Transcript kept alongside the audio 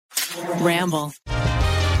Ramble.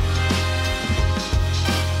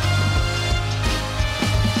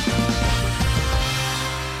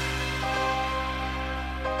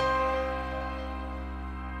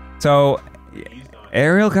 So,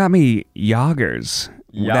 Ariel got me Yoggers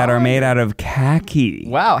that are made out of khaki.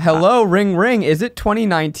 Wow. Hello, ring ring. Is it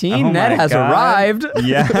 2019? Oh Ned my has God. arrived.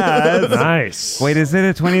 Yes. Nice. Wait, is it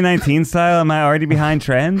a 2019 style? Am I already behind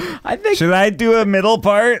trend? I think. Should I do a middle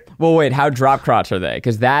part? Well, wait. How drop crotch are they?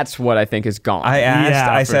 Because that's what I think is gone. I asked,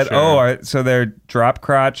 Yeah, I for said, sure. so they're drop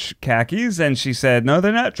crotch khakis? And she said, no,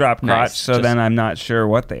 they're not drop crotch. Nice. So Just- then I'm not sure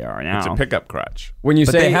what they are now. It's a pickup crotch. when you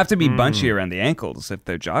But say they have to be bunchy around the ankles if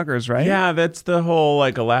they're joggers, right? Yeah, that's the whole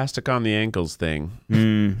like elastic on the ankles thing.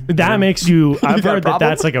 That makes you. I've got a heard that problem?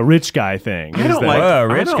 that's like a rich guy thing. I is don't that- like. Whoa,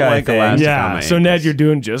 I rich don't guy like thing. elastic on Yeah. my So Ned, ankles. you're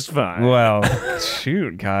doing just fine. Well,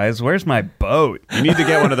 shoot, guys, where's my boat? You need to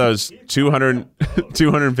get one of those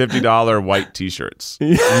 $250 white T-shirts.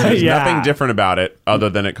 There's Yeah. nothing different about it other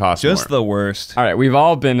than it costs Just more. the worst. All right, we've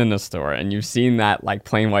all been in a store and you've seen that like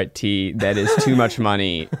plain white tee that is too much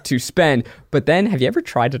money to spend. But then, have you ever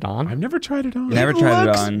tried it on? I've never tried it on. Never tried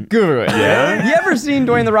it on. Good. Yeah? You ever seen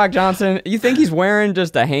Dwayne The Rock Johnson? You think he's wearing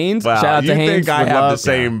just a Hanes? Wow, Shout out you to Hanes. think I Would have the love-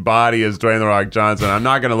 same body as Dwayne The Rock Johnson? I'm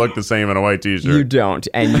not going to look the same in a white T-shirt. You don't,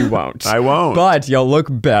 and you won't. I won't. But you'll look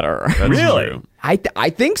better. That's Really? true. I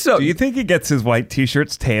think so. Do you think he gets his white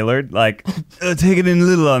T-shirts tailored? Like, take it in a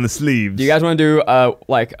little on the sleeves. Do you guys want to do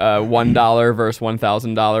like a $1 versus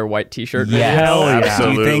 $1,000 white T-shirt? Yeah. Hell yeah.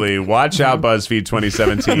 Absolutely. Watch out, BuzzFeed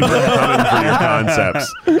 2017. We're coming for your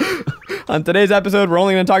concepts. On today's episode, we're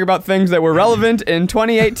only going to talk about things that were relevant in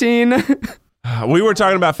 2018. We were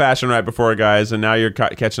talking about fashion right before, guys, and now you're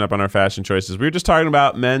catching up on our fashion choices. We were just talking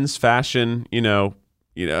about men's fashion, I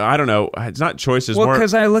don't know. It's not choices. Well, more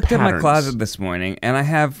because I looked at my patterns. closet this morning and I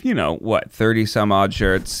have, 30 some odd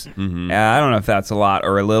shirts. I don't know if that's a lot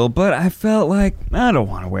or a little, but I felt like I don't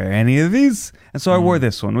want to wear any of these. And so I wore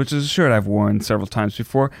this one, which is a shirt I've worn several times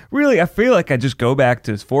before. Really, I feel like I just go back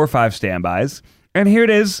to 4 or 5 standbys. And here it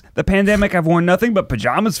is. The pandemic, I've worn nothing but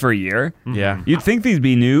pajamas for a year. Yeah. You'd think these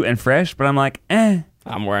be new and fresh, but I'm like,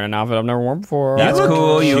 I'm wearing an outfit I've never worn before. That's look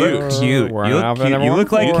cool. You look cute. cute. Wearing You an look outfit I cute. never You worn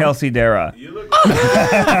look like before. Kelsey Dara.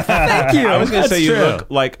 Thank you. I was going to say That's you true. look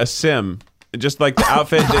like a sim. Just like the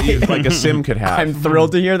outfit that like a sim could have. I'm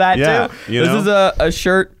thrilled to hear that Yeah, too. you This know? is a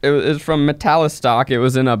shirt. It was from Metallistock. It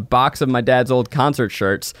was in a box of my dad's old concert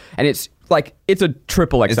shirts, and it's a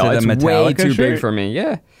triple XL. Is it a it's way Metallica too big shirt? for me.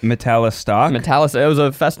 Yeah, Metallistock. Metallica. It was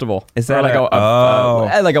a festival. Is that Or like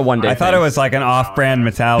like a one day? I thought it was like an off-brand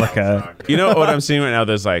Metallica. You know what I'm seeing right now?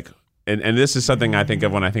 There's like, and this is something I think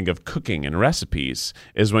of when I think of cooking and recipes,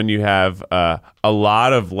 is when you have a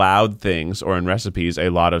lot of loud things, or in recipes, a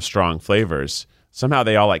lot of strong flavors. Somehow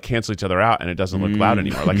they all like cancel each other out, and it doesn't look loud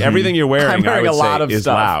anymore. Like everything you're wearing, I'm wearing I would a lot say, of is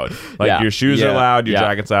stuff. loud. Like Yeah. your shoes are Yeah. loud, your Yeah.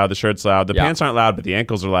 jacket's loud, the shirt's loud. The Yeah. pants aren't loud, but the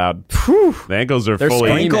ankles are loud. The ankles are They're fully.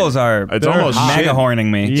 screaming. Ankles are It's almost mega shin.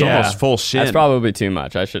 horning me. It's Yeah. almost full shin. That's probably too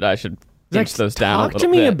much. I should inch those down a Talk little to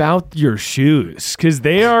me bit. about your shoes, because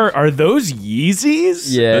they are those Yeezys?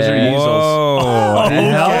 Yeah. Those are Yeezys. Whoa.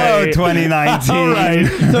 Hello, okay. 2019. All right.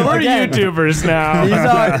 So we're again, YouTubers now. These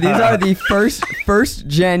are the first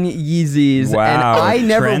gen Yeezys, and Wow, I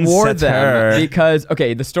never wore them trendsetter. because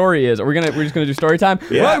the story is we're just gonna do story time.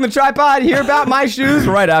 Welcome to Tripod. Hear about my shoes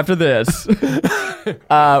right after this.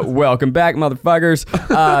 Welcome back, motherfuckers.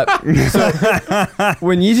 So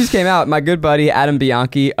when Yeezys came out, my good buddy Adam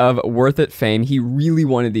Bianchi of Worth It fame, he really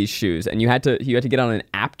wanted these shoes, and you had to get on an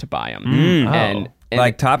app to buy them, and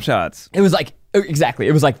Like Top Shots. it was like exactly.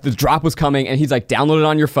 It was like the drop was coming, and he's like, download it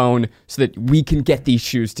on your phone so that we can get these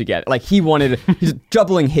shoes together. Like he's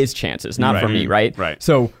doubling his chances, not for me, right? Right.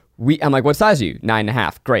 So I'm like, what size are you?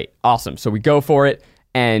 9.5. Great, awesome. So we go for it,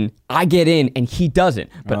 and I get in, and he doesn't,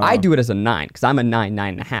 but I do it as a 9 because I'm a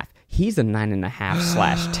 9.5. He's a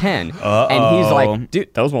 9.5/10, and he's like,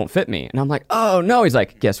 dude, those won't fit me, and I'm like, oh no. He's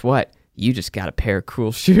like, guess what? You just got a pair of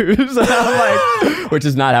cool shoes. And I'm like, which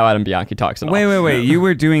is not how Adam Bianchi talks at all. Wait. You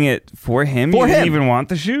were doing it for him? For You didn't him. even want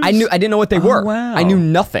the shoes? I didn't know what they were. Wow. I knew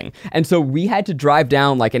nothing. And so we had to drive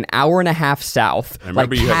down like an hour and a half south, I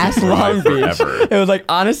remember like you had to past Long drive Beach. forever. It was like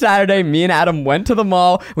on a Saturday, me and Adam went to the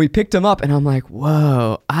mall, we picked him up, and I'm like,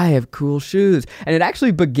 whoa, I have cool shoes. And it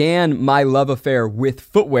actually began my love affair with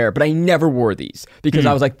footwear, but I never wore these because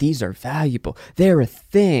I was like, these are valuable. They're a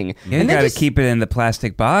thing. You and they gotta just- keep it in the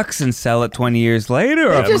plastic box and sell it 20 years later,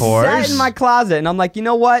 They of just course. sat in my closet, and I'm like, you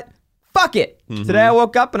know what? Fuck it. Today I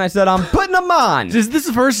woke up and I said, I'm putting them on. Is this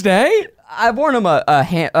the first day? I've worn them a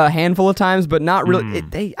handful of times, but not really.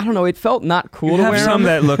 I don't know. It felt not cool You to have wear some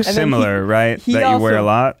them. that look And then similar, right? he That you wear a also-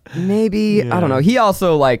 lot. Maybe I don't know. He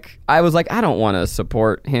also I was like, I don't want to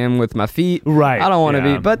support him with my feet. Right, I don't want to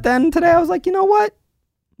yeah. be. But then today I was like, you know what?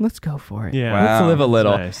 Let's go for it. Yeah. Let's Wow. live a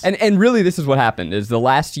little. Nice. And really, this is what happened: is the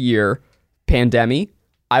last year, pandemic.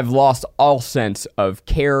 I've lost all sense of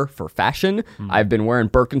care for fashion. I've been wearing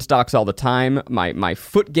Birkenstocks all the time. My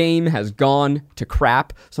foot game has gone to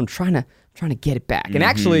crap. So I'm trying to get it back. And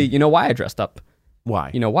actually, you know why I dressed up?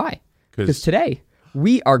 Why? You know why? 'Cause- Because today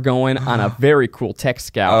we are going on a very cool tech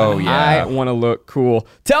scout. Oh, and yeah. I want to look cool.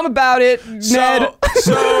 Tell me about it, Ned.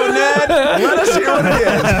 So Ned, let us hear what it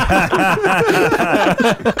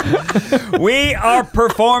is. We are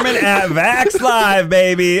performing at Vax Live,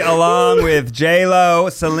 baby, along with J-Lo,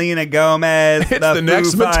 Selena Gomez, It's the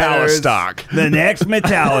next Foo Fighters, Metallistock. The next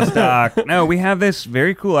Metallistock. No, we have this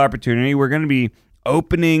very cool opportunity. We're going to be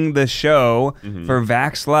opening the show for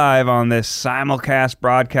Vax Live on this simulcast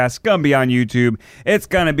broadcast. It's going to be on YouTube. It's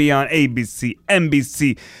going to be on ABC,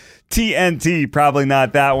 NBC, TNT. Probably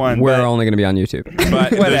not that one. We're but only going to be on YouTube.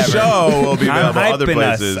 But the Whatever. show will be I'm available other hyping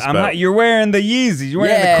places. us. but- You're wearing the Yeezys. You're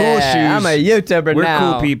wearing the cool shoes. I'm a YouTuber We're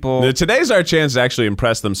now. cool people. Today's our chance to actually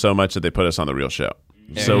impress them so much that they put us on the real show.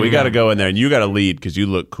 So we got to go in there, and you got to lead because you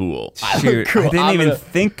look cool. Shoot, cool. I didn't I'm even gonna-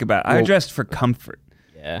 think about it. I dressed for comfort.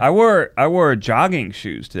 Yeah. I wore jogging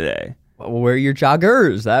shoes today. Well, wear your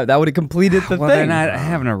joggers. That would have completed the Well, thing. I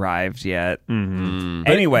haven't arrived yet.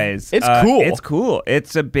 Anyways, it's cool. It's cool.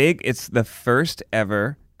 It's the first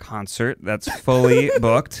ever concert that's fully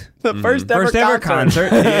booked. The first ever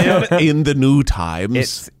concert. In the new times.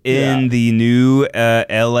 It's in the new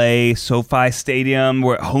LA SoFi Stadium,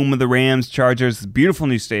 where home of the Rams, Chargers. Beautiful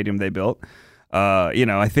new stadium they built.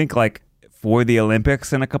 I think for the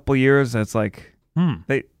Olympics in a couple years, it's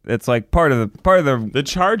it's part of the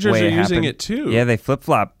Chargers way are it using happened. it too. Yeah, they flip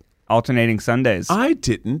flop, alternating Sundays. I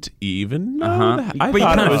didn't even know that. I But you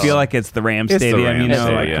thought kind it of was- feel like it's the Rams It's the Stadium, Rams Come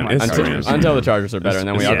Stadium. on. It's the until, Rams. until the Chargers are better, and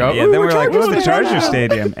then we all go, Yeah, then we're like, Chargers what's the Stadium." Chargers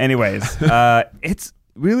Stadium? Anyways, it's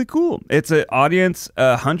really cool. It's an audience,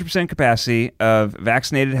 100% capacity of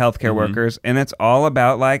vaccinated healthcare workers, and it's all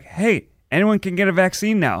about hey, anyone can get a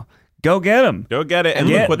vaccine now. Go get them. Go get it and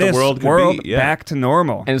Get look what the this world could world be. Yeah. back to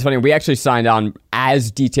normal. And it's funny, we actually signed on as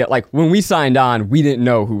detailed. When we signed on, we didn't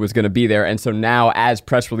know who was going to be there. And so now, as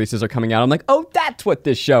press releases are coming out, I'm like, oh, that's what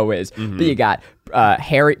this show is. But you got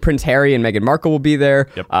Prince Harry and Meghan Markle will be there.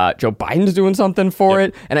 Yep. Joe Biden's doing something for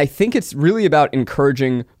it. And I think it's really about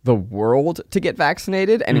encouraging the world to get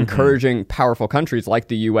vaccinated and encouraging powerful countries like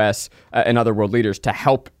the U.S. And other world leaders to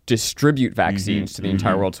help distribute vaccines to the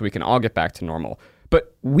entire world so we can all get back to normal.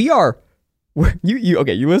 But we are...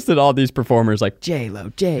 You listed all these performers like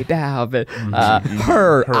J-Lo, J Balvin,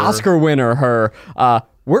 her, Oscar winner, her.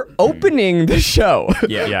 We're opening the show.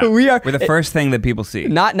 Yeah. We're the first thing that people see.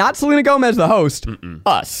 not Selena Gomez, the host.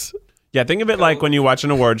 Us. Yeah, think of it like when you watch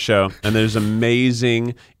an award show and there's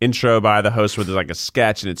amazing intro by the host where there's a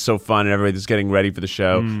sketch and it's so fun and everybody's getting ready for the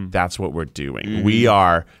show. That's what we're doing. We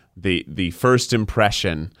are the first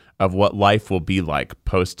impression of what life will be like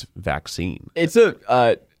post-vaccine. It's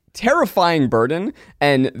a terrifying burden,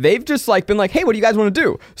 and they've just been like, hey, what do you guys want to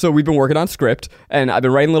do? So we've been working on script, and I've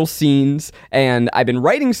been writing little scenes, and I've been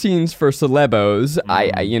writing scenes for celebos.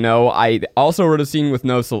 I also wrote a scene with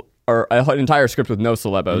or an entire script with no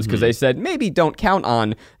celebos because they said maybe don't count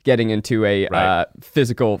on getting into a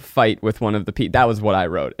physical fight with one of the people. That was what I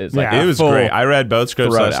wrote. It was great. I read both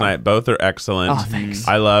scripts last throwdown. night. Both are excellent. Oh, thanks.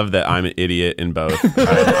 I love that I'm an idiot in both.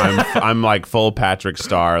 I'm full Patrick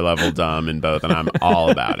Star level dumb in both, and I'm all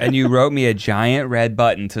about it. And you wrote me a giant red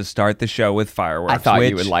button to start the show with fireworks. I thought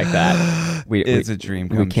which you would like that. It's a dream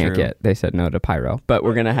come We can't true. They said no to pyro, but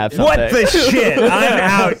we're gonna have something. What the shit? I'm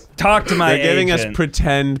out. Talk to my They're giving us agent.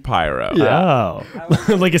 pretend pyro. Oh,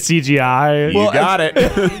 like a CGI. You got it.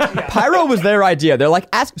 Pyro was their idea. They're like,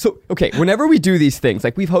 whenever we do these things,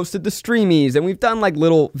 we've hosted the Streamies and we've done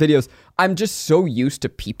little videos, I'm just so used to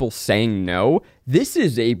people saying no. This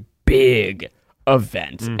is a big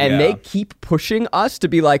event. And they keep pushing us to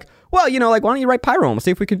be like, well, why don't you write Pyro and we'll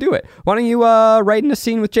see if we can do it? Why don't you write in a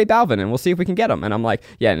scene with J Balvin and we'll see if we can get him? And I'm like,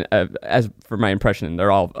 yeah, and, as for my impression,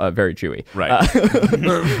 they're all very Jewy. Right.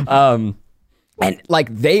 And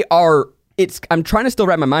they are, I'm trying to still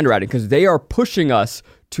wrap my mind around it because they are pushing us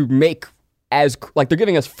to make they're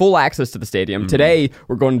giving us full access to the stadium. Today,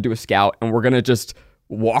 we're going to do a scout and we're going to just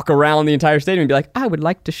walk around the entire stadium and be like, I would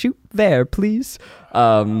like to shoot there, please.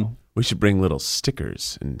 we should bring little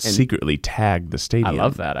stickers and secretly tag the stadium. I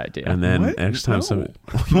love that idea. And then What? next time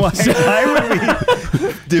Why would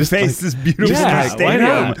we deface this beautiful Yeah, why stadium?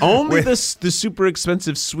 not? only the super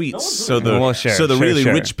expensive suites, so the Well, sure, really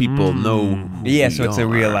sure. rich people know. Who Yeah, we so it's a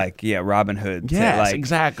real are. Robin Hood. Yes, like,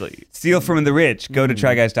 exactly. steal from the rich. Go to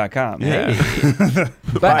tryguys.com. Yeah.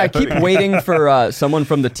 But I keep waiting for someone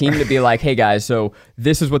from the team to be like, hey guys, so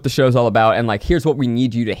this is what the show's all about, and like here's what we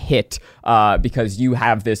need you to hit because you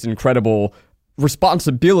have this incredible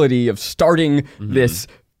responsibility of starting this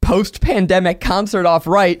post-pandemic concert off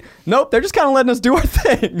right. Nope, they're just kind of letting us do our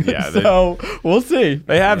thing. Yeah, so we'll see.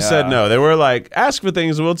 They have said no. They were like, ask for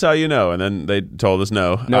things, we'll tell you no. And then they told us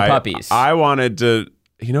no. No puppies. I wanted to,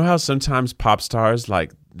 you know how sometimes pop stars,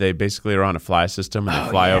 like, they basically are on a fly system and they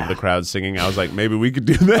fly over the crowd singing. I was like, maybe we could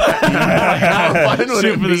do that. How fun would Shoot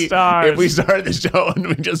it for the be stars. if we started the show and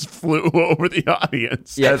we just flew over the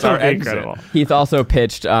audience Yeah, as our that'd be exit? incredible. Heath also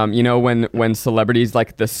pitched, when celebrities,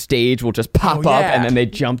 like the stage will just pop up yeah. and then they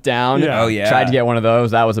jump down. Yeah. Oh, yeah. Tried to get one of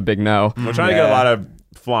those. That was a big no. We're trying to get a lot of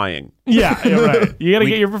flying. Yeah, you're right. You got to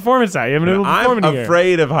get your performance out. You haven't been I'm performing here.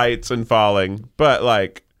 afraid of heights and falling, but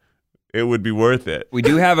like, it would be worth it. We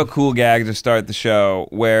do have a cool gag to start the show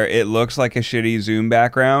where it looks like a shitty Zoom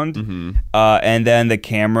background, and then the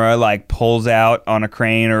camera like pulls out on a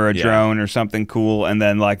crane or a drone or something cool, and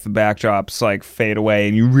then like the backdrops like fade away,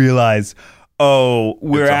 and you realize, oh,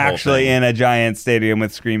 we're It's a whole actually thing. in a giant stadium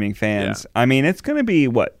with screaming fans. I mean, it's gonna be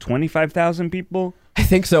what 25,000 people. I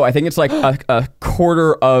think so. I think it's like a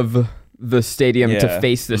quarter of the stadium Yeah. to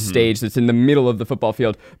face the stage that's in the middle of the football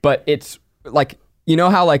field. But it's like, you know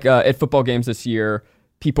how like at football games this year,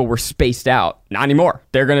 people were spaced out. Not anymore.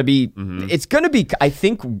 They're going to be, it's going to be, I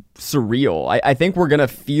think, surreal. I think we're going to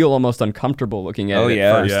feel almost uncomfortable looking at Oh it yeah.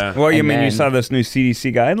 at first. Yeah. Well, you And mean you then- saw this new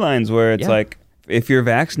CDC guidelines where it's Yeah. like if you're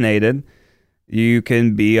vaccinated, you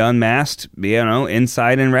can be unmasked,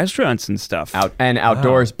 inside in restaurants and stuff.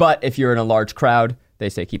 outdoors. But if you're in a large crowd, they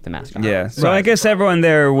say keep the mask on. Yeah. So I guess everyone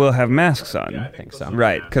there will have masks on. I think so.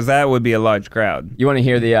 Right, because that would be a large crowd. You want to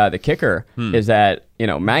hear the kicker is that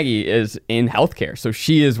Maggie is in healthcare, so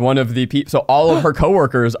she is one of the people. So all of her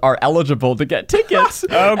coworkers are eligible to get tickets.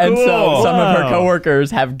 Oh, And so cool. some of her Wow. coworkers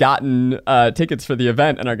have gotten tickets for the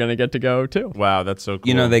event and are going to get to go too. Wow, that's so cool.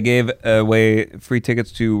 You know, they gave away free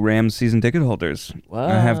tickets to Rams season ticket holders.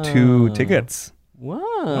 I have 2 tickets. Wow.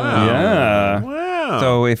 Yeah. Wow.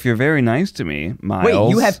 So if you're very nice to me, Miles. Wait,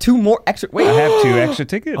 you have 2 more extra. Wait, I have 2 extra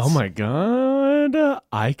tickets. Oh my god!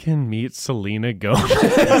 I can meet Selena Gomez.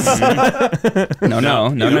 No.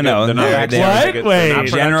 They're not actual What? tickets. Wait. They're not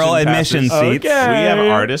General production admission passes. seats. Okay. We have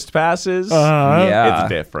artist passes. Yeah. It's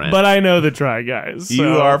different. But I know the Try Guys. So. You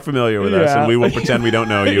are familiar with us, Yeah. and we will pretend we don't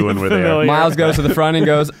know you when we're there. Familiar. Miles goes to the front and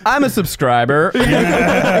goes, "I'm a subscriber." Hey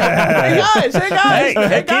guys! Hey guys!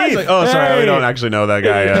 Hey, Guys, like, oh, sorry, we Hey. don't actually know that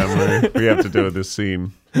guy. We have to do with this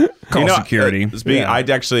scene. Call security. I'd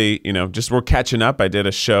actually, just we're catching up. I did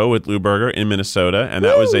a show with Lou Berger in Minnesota, and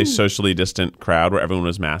that was a socially distant crowd where everyone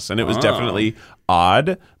was masked, and it was definitely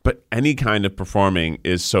odd. But any kind of performing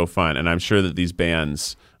is so fun, and I'm sure that these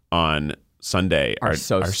bands on Sunday are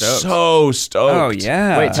so stoked. so stoked. Oh,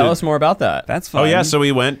 yeah. Wait, tell us more about that. That's fun. Oh yeah, so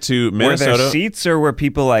we went to were Minnesota. there seats or were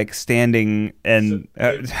people like standing and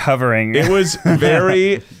hovering? It was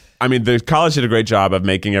very. I mean, the college did a great job of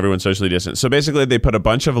making everyone socially distant. So basically, they put a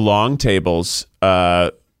bunch of long tables,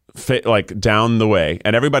 like down the way,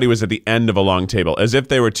 and everybody was at the end of a long table, as if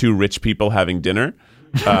they were 2 rich people having dinner.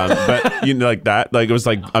 But like that, like it was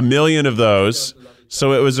like a million of those.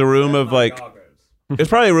 So it was a room of like. It's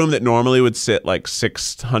probably a room that normally would sit like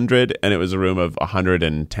 600, and it was a room of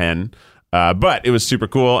 110. But it was super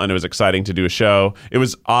cool, and it was exciting to do a show. It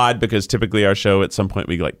was odd because typically our show, at some point,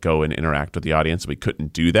 we like go and interact with the audience. We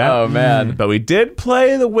couldn't do that. Oh, man. But we did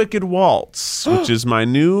play the Wicked Waltz, which is my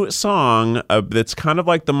new song that's kind of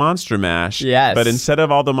like the Monster Mash. Yes. But instead of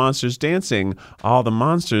all the monsters dancing, all the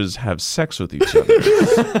monsters have sex with each other.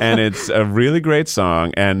 And it's a really great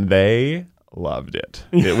song, and they loved it.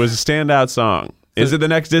 It was a standout song. Is it the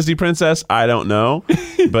next Disney princess? I don't know,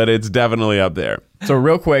 but it's definitely up there. So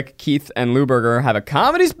real quick, Keith and Lou Berger have a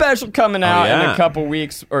comedy special coming out in yeah. a couple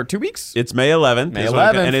weeks or 2 weeks. It's May 11th. May is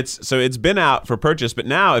when 11th. and it's been out for purchase, but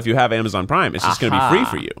now if you have Amazon Prime, it's just going to be free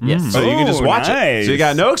for you. Yes. So you can just Oh, watch it. nice. So you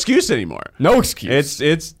got no excuse anymore. No excuse.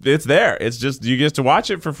 It's there. It's just you get to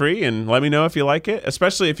watch it for free, and let me know if you like it.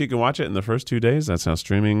 Especially if you can watch it in the first 2 days. That's how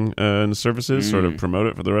streaming services sort of promote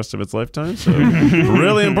it for the rest of its lifetime. So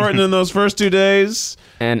really important in those first 2 days.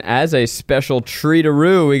 And as a special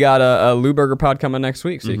treat-a-roo, we got a Lou Berger pod coming next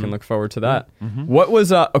week, so you can look forward to that. What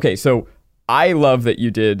was okay? So I love that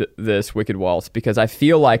you did this Wicked Waltz because I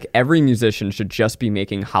feel like every musician should just be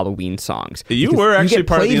making Halloween songs. You Because were actually get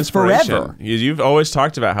part of the played inspiration. forever. You've always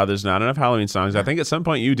talked about how there's not enough Halloween songs. I think at some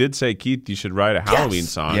point you did say, Keith, you should write a Halloween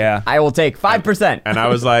song. Yeah. I will take 5%. And I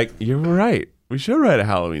was like, you're right. We should write a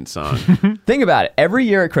Halloween song. Think about it. Every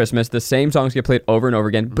year at Christmas, the same songs get played over and over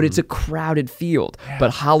again, but it's a crowded field.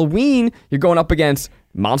 But Halloween, you're going up against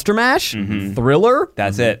Monster Mash, Thriller.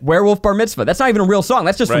 That's it. Werewolf Bar Mitzvah. That's not even a real song.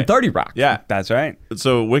 That's just from Right. 30 Rock. Yeah. That's right.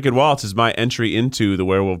 So Wicked Waltz is my entry into the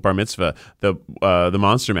Werewolf Bar Mitzvah, the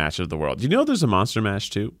Monster Mash of the world. Do you know there's a Monster Mash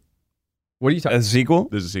too? What are you talking A sequel?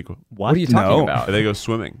 There's a sequel. What are you talking No. about? They go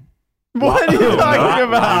swimming. What are you talking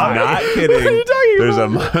about? I'm not kidding. What are you talking There's about?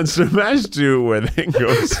 a Monster Mash 2 where they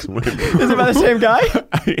go swimming. Is it by the same guy?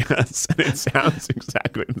 Yes, and it sounds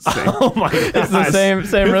exactly the same. Oh my god. It's the same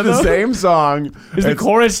It's rhythm? the same song. Is the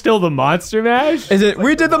chorus still the Monster Mash? Is it,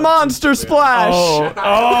 we did the Monster Splash? Oh.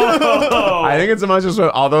 I think it's a Monster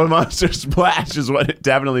Splash, although Monster Splash is what it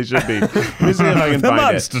definitely should be. Let me see if I can The find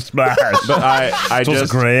Monster it. Splash. But I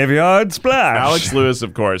just graveyard splash. Alex Lewis,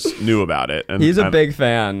 of course, knew about it. And He's a I'm- big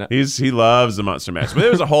fan. He loves the Monster Mash.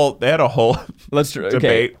 But they had a whole Let's okay.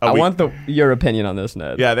 debate. I want your opinion on this,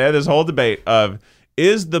 Ned. Yeah, they had this whole debate of,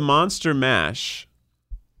 is the Monster Mash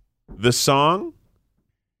the song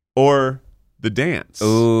or the dance?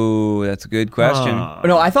 Ooh, that's a good question.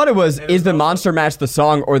 No, I thought it was, is the Monster Mash the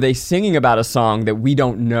song, or are they singing about a song that we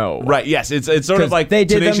don't know? Right, yes. It's sort 'Cause of like they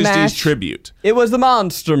did the Tenacious mash. D's tribute. It was the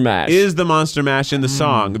Monster Mash. Is the Monster Mash in the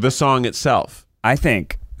song itself? I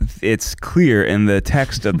think it's clear in the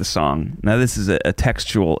text of the song. Now, this is a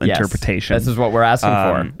textual Yes, interpretation. This is what we're asking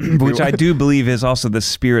for. which I do believe is also the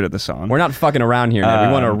spirit of the song. We're not fucking around here, Ned.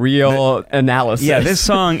 We want a real analysis. Yeah, this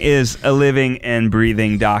song is a living and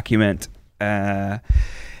breathing document.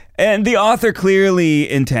 And the author clearly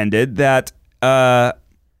intended that the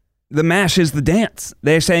mash is the dance.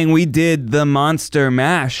 They're saying we did the Monster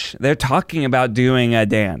Mash. They're talking about doing a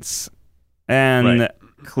dance. And Right.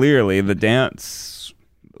 clearly the dance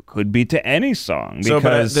could be to any song. So, but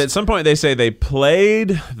Because at some point they say they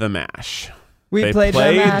played the mash. They played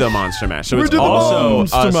the Monster Mash. So We it's did the also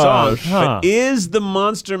Monster a song. Mash. Huh. But is the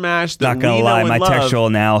Monster Mash that not we gonna know lie, and my love? textual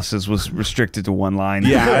analysis was restricted to one line.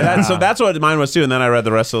 Yeah, so that's what mine was too. And then I read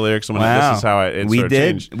the rest of the lyrics. And Wow. this is how it we sort of did.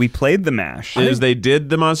 changed. We played the mash. Is they did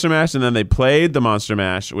the Monster Mash and then they played the Monster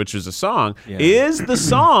Mash, which is a song. Is the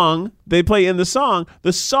song they play in the song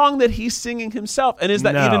that he's singing himself? And is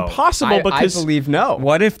that No. even possible? I Because believe no.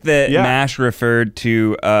 What if the Yeah. mash referred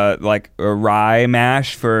to like a rye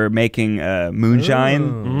mash for making moonshine?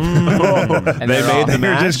 And they they're all- made the You're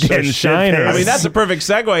mash. just getting shiners. shit-faced. I mean, that's a perfect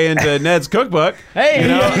segue into Ned's cookbook. Hey, You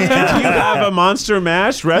know, do you have a Monster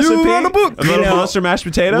Mash recipe? wrote a book. A little You know, Monster Mashed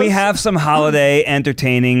potatoes? We have some holiday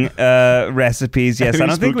entertaining recipes. Yes, Any I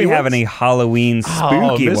don't think we spooky have ones? any Halloween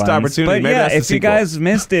spooky missed ones. opportunity. But Maybe yeah, that's the if you sequel. guys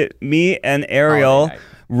missed it, me and Ariel Holiday night.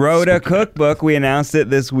 wrote a cookbook. We announced it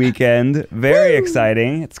this weekend. Very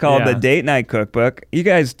exciting. It's called Yeah. the Date Night Cookbook. You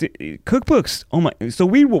guys, cookbooks. Oh my! So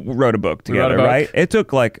we wrote a book together, book. right? It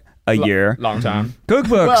took like a year. long time.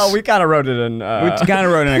 Cookbooks. Well, we kind of wrote it in. We kind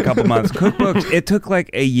of wrote in a couple months. Cookbooks, it took like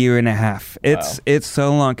a year and a half. It's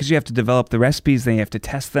so long because you have to develop the recipes, then you have to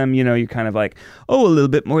test them. You know, you're kind of like, oh, a little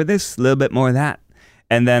bit more of this, a little bit more of that.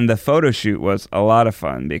 And then the photo shoot was a lot of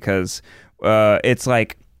fun because it's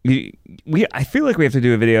like, I feel like we have to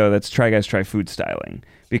do a video that's Try Guys Try Food Styling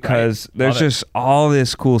because there's just all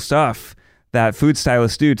this cool stuff that food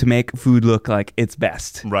stylists do to make food look like its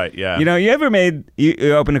best. Right, yeah. You know, you ever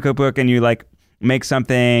you open a cookbook and you like make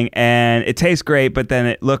something and it tastes great, but then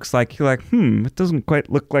it looks like you're like, it doesn't quite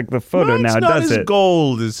look like the photo Mine's now, not does as it?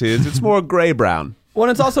 gold as his. It's more gray-brown. Well,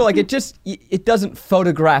 and it's also like it doesn't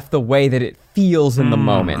photograph the way that it feels in the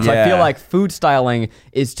moment. So I feel Yeah. like food styling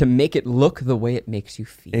is to make it look the way it makes you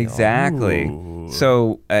feel. Exactly.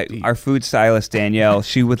 So our food stylist Danielle,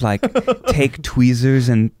 she would like take tweezers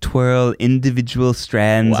and twirl individual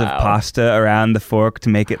strands of Wow. pasta around the fork to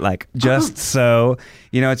make it like just so.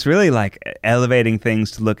 You know, it's really like elevating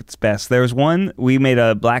things to look its best. There was one, we made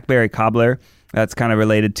a blackberry cobbler that's kind of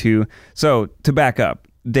related to. So to back up,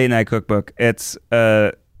 Date Night Cookbook, it's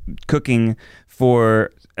cooking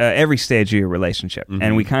for every stage of your relationship.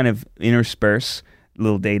 And we kind of intersperse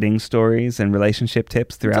little dating stories and relationship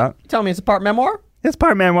tips throughout. Tell me, it's a part memoir? It's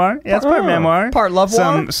part memoir. Yeah, it's part memoir. Part love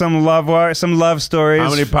war? Some love war, some love stories.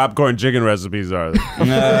 How many popcorn chicken recipes are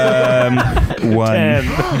there? One. 10.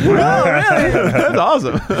 That's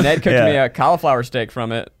awesome. Ned cooked Yeah. me a cauliflower steak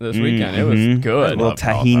from it this weekend. It was good. A little love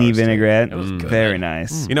cauliflower tahini steak. vinaigrette. It was good. Very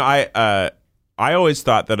nice. You know, I always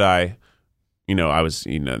thought that I I was,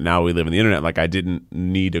 now we live in the internet. Like I didn't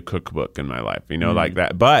need a cookbook in my life, like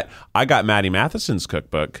that. But I got Maddie Matheson's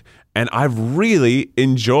cookbook, and I've really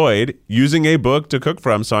enjoyed using a book to cook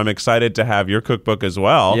from. So I'm excited to have your cookbook as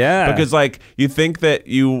well. Yeah. Because like you think that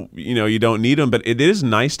you don't need them, but it is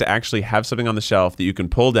nice to actually have something on the shelf that you can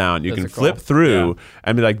pull down, you can flip through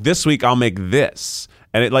and be like, this week I'll make this.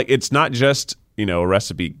 And it's not just, a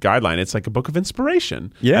recipe guideline. It's like a book of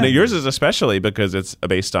inspiration. Yeah. And yours is especially because it's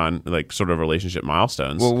based on like sort of relationship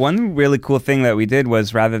milestones. Well, one really cool thing that we did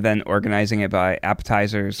was rather than organizing it by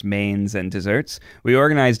appetizers, mains, and desserts, we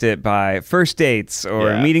organized it by first dates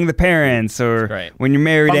or meeting the parents or when you're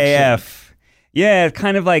married AF. Yeah,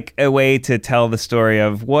 kind of like a way to tell the story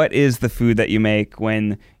of what is the food that you make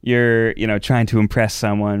when you're, trying to impress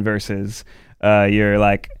someone versus you're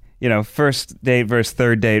like, first date versus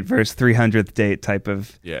third date versus 300th date type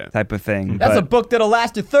of thing. That's a book that'll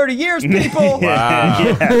last you 30 years, people.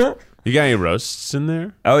 Wow. You got any roasts in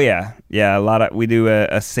there? Oh yeah, a lot. We do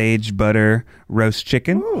a sage butter roast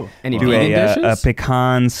chicken. Ooh. Any do vegan dishes? A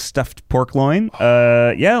pecan stuffed pork loin.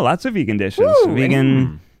 Lots of vegan dishes. Ooh,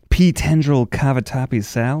 vegan pea tendril cavatappi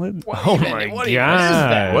salad. Oh my god! What is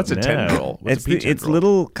that? What's a tendril? What's a pea It's tendril?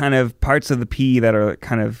 little kind of parts of the pea that are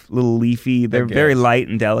kind of little leafy. They're very light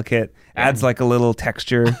and delicate. Adds like a little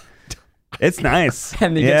texture. It's nice.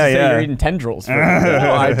 And you get to say you're eating tendrils. For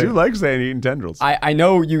I do like saying eating tendrils. I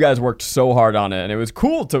know you guys worked so hard on it, and it was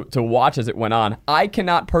cool to watch as it went on. I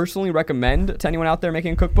cannot personally recommend to anyone out there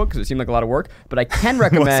making a cookbook because it seemed like a lot of work, but I can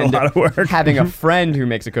recommend lot of work? having a friend who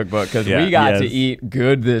makes a cookbook because we got to eat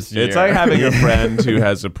good this year. It's like having a friend who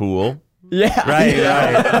has a pool. Yeah. Right.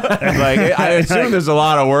 Like I assume there's a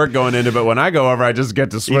lot of work going into it, but when I go over, I just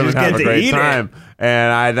get to swim and have a great time.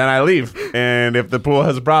 And then I leave. And if the pool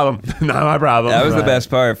has a problem, not my problem. That was the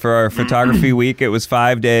best part. For our photography week, it was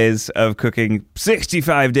 5 days of cooking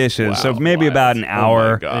 65 dishes. Wow, so maybe about an my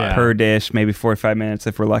hour God. per dish, maybe 45 minutes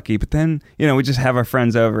if we're lucky. But then, we just have our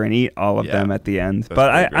friends over and eat all of them at the end.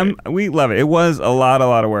 But we love it. It was a lot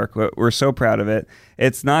of work. We're so proud of it.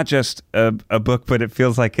 It's not just a book, but it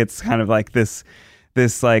feels like it's kind of like this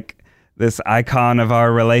icon of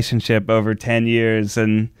our relationship over 10 years.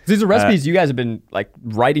 And these are recipes you guys have been like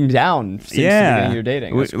writing down since the beginning of your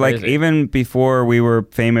dating. That's like crazy. even before we were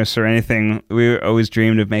famous or anything, we always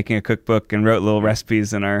dreamed of making a cookbook and wrote little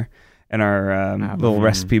recipes in our little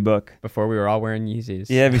recipe book. Before we were all wearing Yeezys.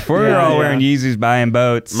 Yeah, before we were all wearing Yeezys, buying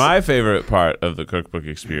boats. My favorite part of the cookbook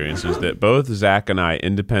experience is that both Zach and I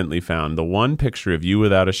independently found the one picture of you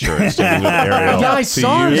without a shirt standing with Ariel Yeah, I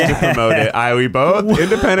saw to use it. to promote it. We both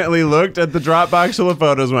independently looked at the Dropbox full of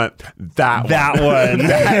photos and went, that one.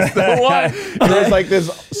 That's the one. It was like this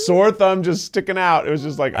sore thumb just sticking out. It was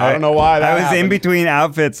just like, I don't know why that I was happened. in between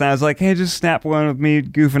outfits and I was like, hey, just snap one of me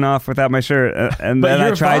goofing off without my shirt. And But then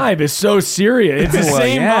your I tried. vibe is so serious. It's the Well,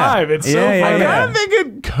 same yeah. vibe. It's so Yeah, funny. yeah. I think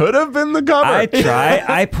it could have been the cover.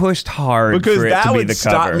 I pushed hard because for it that to be would the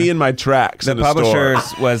stop cover. me in my tracks. The in a store.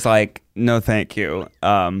 publishers was like, no, thank you.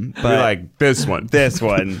 But You're like, this one. this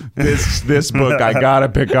one. This book I gotta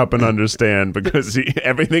pick up and understand because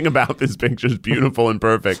everything about this picture is beautiful and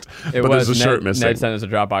perfect. It but was there's a shirt missing. Ned sent us a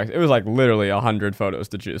Dropbox. It was like literally 100 photos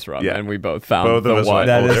to choose from, Yeah. and we both found Both of the us one. went,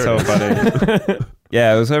 That Oh, is so there funny.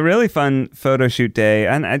 Yeah, it was a really fun photo shoot day,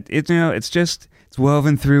 and it's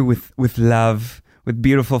woven through with love, with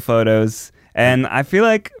beautiful photos. And I feel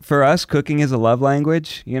like for us, cooking is a love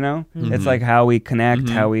language. It's like how we connect,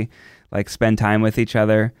 how we like spend time with each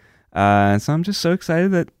other. So I'm just so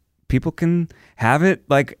excited that people can have it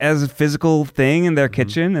like as a physical thing in their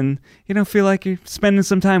kitchen, and feel like you're spending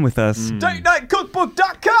some time with us.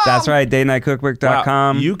 DateNightCookbook.com. That's right,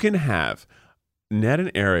 datenightcookbook.com. Wow, you can have Ned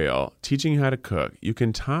and Ariel teaching you how to cook. You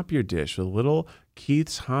can top your dish with a little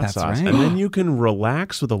Keith's hot That's sauce, right. and then you can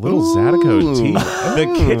relax with a little Zydeco tea.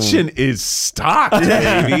 The kitchen is stocked,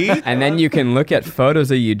 baby. And then you can look at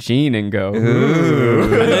photos of Eugene and go, Ooh.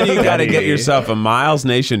 And then you got to get yourself a Miles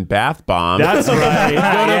Nation bath bomb. That's right. Go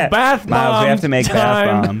Yeah. to bath Miles, we have to make bath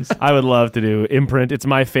time. bombs. I would love to do imprint. It's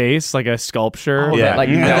my face, like a sculpture. Oh, yeah, like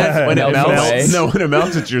And melts- when it melts away. melts, no, when it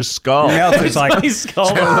melts, it's your skull. It's like My skull.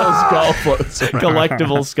 skull floats around.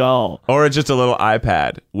 Collectible skull. Or just a little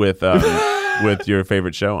iPad with your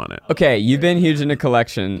favorite show on it. okay, you've been huge into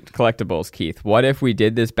collectibles, Keith. What if we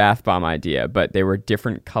did this bath bomb idea, but they were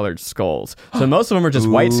different colored skulls? So most of them are just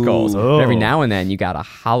white skulls. But every now and then you got a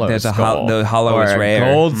hollow There's a skull. the hollow or is a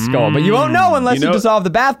rare. gold skull. But you won't know unless you, You know, dissolve the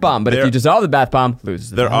bath bomb. But if there- you dissolve the bath bomb, loses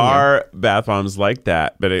the There value. are bath bombs like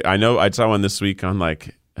that, but I know I saw one this week on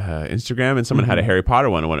Instagram, and someone had a Harry Potter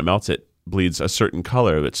one, and when it melts, it bleeds a certain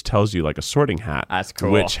color, which tells you like a sorting hat. That's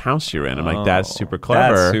cool. Which house you're in. I'm like, that's super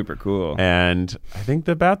clever. That's super cool. And I think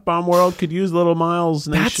the bath bomb world could use little Miles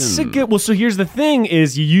Nation. That's a good. Well, so here's the thing: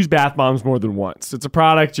 is you use bath bombs more than once. It's a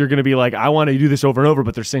product you're going to be like, I want to do this over and over,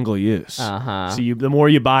 but they're single use. So the more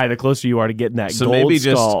you buy, the closer you are to getting that. So gold maybe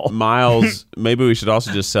skull. just Miles. Maybe we should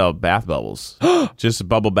also just sell bath bubbles, just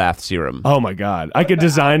bubble bath serum. Oh my God! I could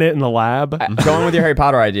design it in the lab. Going with your Harry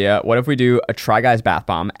Potter idea, what if we do a Try Guys bath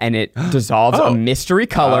bomb and it dissolves a mystery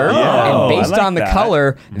color, and based I like on the that.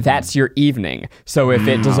 color, that's your evening. So if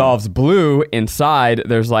it dissolves blue inside,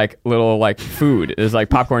 there's like little like food. There's like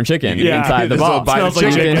popcorn chicken inside the This little ball. bite of Smells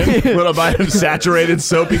like chicken, chicken. little bite of saturated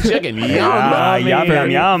soapy chicken.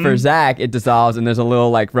 Yum. Yum. For Zach, it dissolves and there's a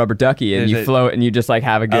little like rubber ducky, and Is you it float and you just like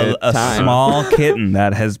have a good A time. small kitten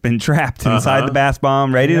that has been trapped inside the bath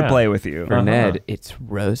bomb, ready to play with you. For Ned, it's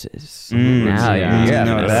roses. Now yeah. you're You know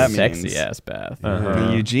having what a that sexy means. ass bath.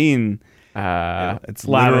 For Eugene, it's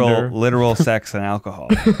Lavender. literal sex and alcohol.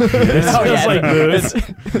 Oh, yeah, like booze.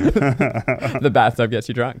 the bathtub gets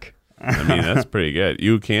you drunk. I mean, that's pretty good.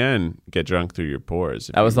 You can get drunk through your pores.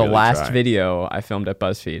 if That was you the really last try. video I filmed at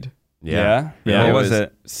BuzzFeed. Yeah. What It was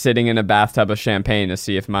it? Sitting in a bathtub of champagne to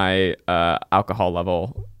see if my alcohol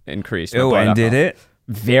level increased. my Oh, blood and did alcohol. it?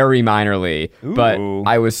 Very minorly, but Ooh.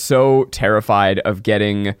 I was so terrified of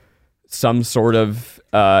getting some sort of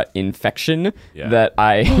infection that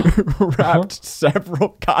I wrapped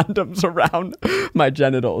several condoms around my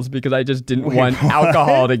genitals because I just didn't want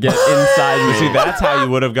alcohol to get inside me. See, that's how you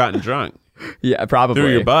would have gotten drunk. Yeah, probably.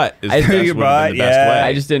 Through your butt. Is I- that's through would your have been butt, the best yeah. way.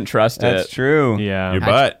 I just didn't trust That's it. true. Yeah. Your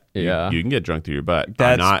butt. yeah. You can get drunk through your butt. I'm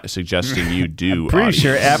That's- not suggesting you do. Pretty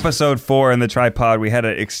sure audience. episode 4 in the tripod, we had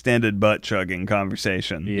an extended butt chugging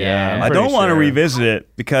conversation. Yeah. I'm I don't pretty want to sure. revisit it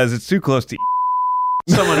because it's too close to.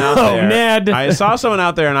 someone out Oh, there. Ned. I saw someone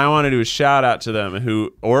out there, and I want to do a shout out to them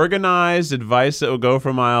who organized advice that would go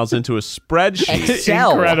for Miles into a spreadsheet.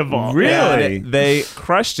 Excel. Incredible. Really? And they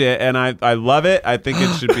crushed it, and I love it. I think it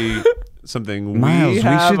should be something Miles, we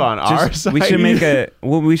have on our site. we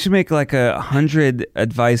should make like 100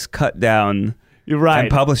 advice cut down You're right. and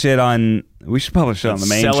publish it on. We should publish it on the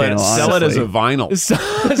main sell channel. Sell it as a honestly.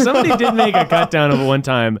 vinyl. Somebody did make a cut down of it one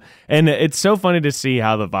time, and it's so funny to see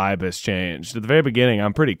how the vibe has changed. At the very beginning,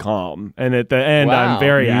 I'm pretty calm, and at the end, Wow. I'm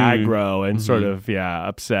very aggro and sort of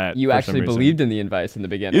upset. You for actually some reason. believed in the advice in the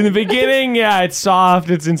beginning. In the beginning, yeah, it's soft,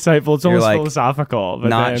 it's insightful, it's almost like, philosophical. But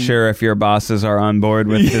Not then, sure if your bosses are on board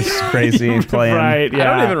with this crazy plan. right?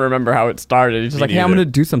 Yeah. I don't even remember how it started. He's just like, hey, I'm neither. going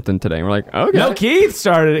to do something today. And we're like, okay. No, Keith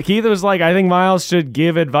started it. Keith was like, I think Miles should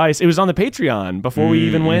give advice. It was on the Patreon before we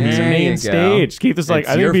even went to There main you go. stage. Keith was like, It's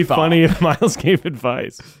I think your it'd be fault. funny if Miles gave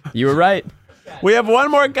advice. You were right. We have one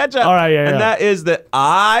more catch up. All right, yeah, and yeah. that is that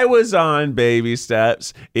I was on Baby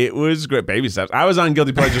Steps. It was great. Baby Steps. I was on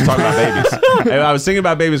Guilty Pleasures talking about babies. And I was thinking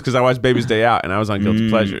about babies because I watched Baby's Day Out, and I was on Guilty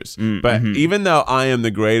Pleasures. But even though I am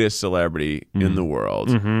the greatest celebrity in the world,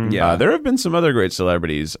 there have been some other great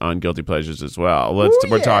celebrities on Guilty Pleasures as well.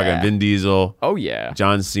 We're talking Vin Diesel, Oh, yeah.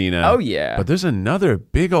 John Cena. Oh, yeah. But there's another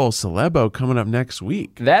big old celebo coming up next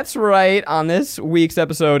week. That's right. On this week's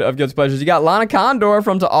episode of Guilty Pleasures, you got Lana Condor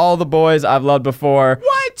from To All the Boys I've Loved Before.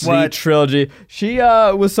 The trilogy. She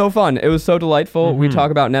was so fun. It was so delightful. We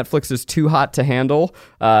talk about Netflix's Too Hot to Handle.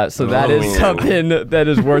 So that is something that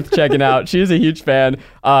is worth checking out. She's a huge fan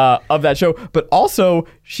of that show. But also,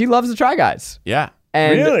 she loves the Try Guys. Yeah.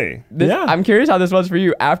 And Really? Yeah. I'm curious how this was for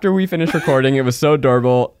you. After we finished recording, it was so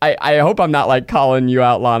adorable. I hope I'm not like calling you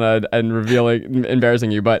out, Lana, and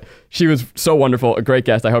embarrassing you, but she was so wonderful, a great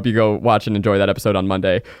guest. I hope you go watch and enjoy that episode on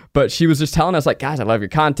Monday. But she was just telling us like, guys, I love your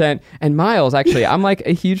content. And Miles, actually, I'm like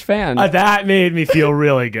a huge fan. That made me feel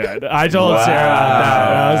really good. I told Sarah about that.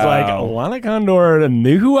 And I was like, Lana Condor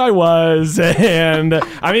knew who I was. And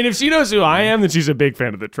I mean, if she knows who I am, then she's a big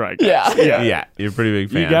fan of the Try Guys. Yeah. Yeah. You're a pretty big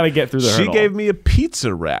fan. You got to get through the She hurdle. gave me a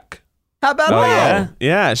pizza wreck. How about Oh, that?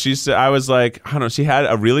 yeah? Yeah, she said, I was like, I don't know. She had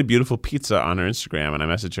a really beautiful pizza on her Instagram, and I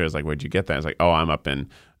messaged her. I was like, "Where'd you get that?" I was like, "Oh, I'm up in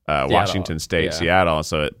Washington State, Yeah.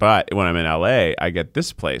 Seattle." But when I'm in LA, I get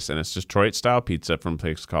this place, and it's Detroit style pizza from a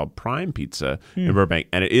place called Prime Pizza in Burbank,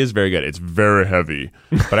 and it is very good. It's very heavy,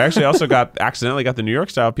 but I actually also accidentally got the New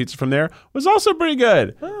York style pizza from there. Was also pretty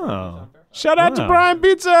good. Oh. Shout out to Prime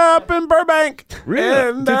Pizza up in Burbank.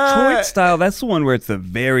 And, Detroit style, that's the one where it's the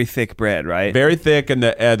very thick bread, right? very thick, and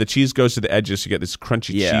the cheese goes to the edges. So you get this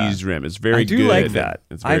crunchy Yeah. cheese rim. It's very I do good. like that.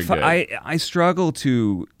 It's very good. I struggle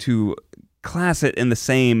to class it in the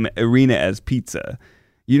same arena as pizza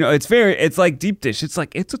It's like deep dish. It's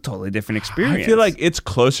like, it's a totally different experience. I feel like it's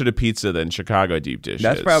closer to pizza than Chicago deep dish.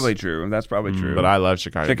 That's is. probably true. But I love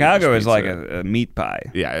Chicago. Chicago deep dish is like pizza. a meat pie.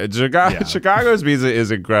 Yeah, Chicago's pizza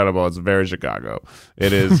is incredible. It's very Chicago.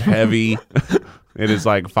 It is heavy. It is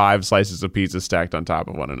like 5 slices of pizza stacked on top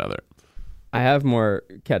of one another. I have more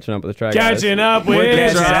catching up with the Try Guys. Catching up with Catching the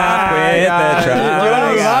up with the Try Try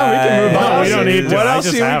Guys. Guys. We can move on. We don't need to. What I else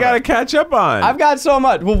just do we have got to it. catch up on? I've got so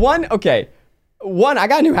much. Well, one, I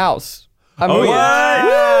got a new house. I'm Oh moving.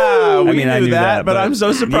 yeah, we I knew knew that, that, but I'm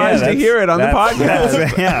so surprised to that's- hear it on the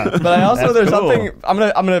podcast. Yeah. But I also there's cool. something I'm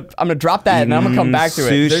gonna drop that and I'm gonna come back to it.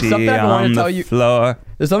 There's Sushi something I've been wanting on to tell the you. floor.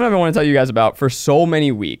 There's something I've been wanting to tell you guys about for so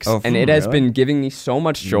many weeks, Oh, and it has really? been giving me so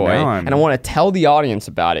much joy, Now I'm- and I want to tell the audience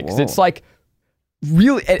about it because Whoa. it's like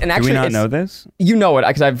really. And Do we actually, not it's, know this? you know it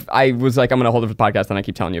because I was like I'm gonna hold it for the podcast and I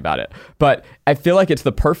keep telling you about it, but I feel like it's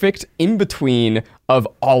the perfect in between of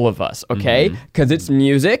all of us, okay? Because it's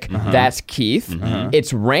music, that's Keith.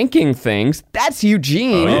 It's ranking things, that's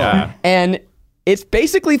Eugene. Oh, yeah. And it's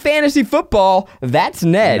basically fantasy football, that's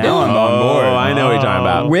Ned. Now I'm on board. I know what you're talking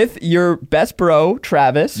about. With your best bro,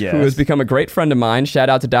 Travis, Yes. who has become a great friend of mine. Shout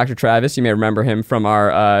out to Dr. Travis. You may remember him from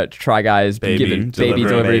our Try Guys Baby baby delivery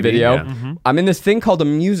delivery baby, video. yeah. I'm in this thing called a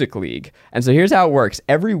music league. And so here's how it works.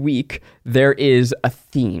 Every week, there is a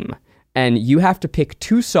theme. And you have to pick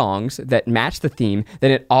 2 songs that match the theme.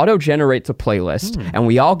 Then it auto-generates a playlist, and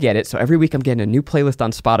we all get it. So every week I'm getting a new playlist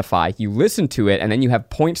on Spotify. You listen to it, and then you have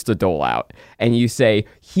points to dole out. And you say,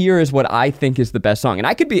 here is what I think is the best song. And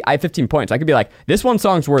I have 15 points. I could be like, this one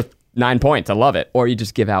song's worth 9 points. I love it. Or you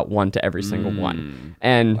just give out 1 to every single one.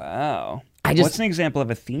 And Wow. I just- What's an example of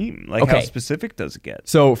a theme? Like, Okay. how specific does it get?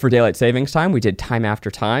 so for Daylight Savings Time, we did Time After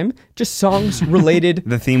Time. Just songs related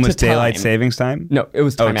The theme was to daylight time. savings time? No, it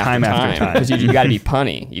was time, Time after After time. Time. Because you got to be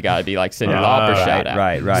punny. You got to be like Cyndi Lauper shout out.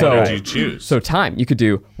 right. So, What did you choose? So time. You could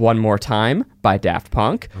do One More Time by Daft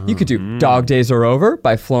Punk. You could do Dog Days Are Over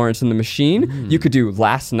by Florence and the Machine. You could do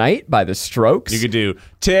Last Night by The Strokes. You could do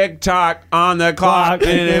tick tock on the clock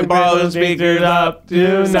and ball the speakers up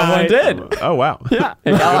Someone tonight. did. Oh wow. Yeah,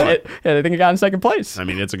 I think it got in second place. I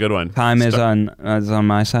mean, it's a good one. Time is on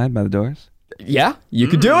my side by the Doors. Yeah, you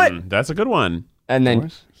could do it. That's a good one. And then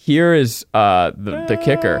course. here is the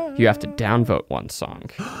kicker. You have to downvote one song.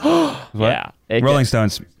 Yeah. Rolling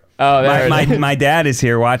Stones. Oh, there My, it is. my dad is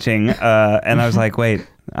here watching, and I was like, wait,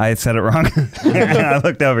 I said it wrong. And I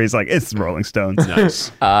looked over. He's like, it's Rolling Stones.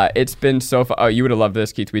 Nice. It's been so fun. Oh, you would have loved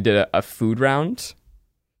this, Keith. We did a food round.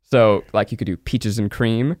 So, like, you could do peaches and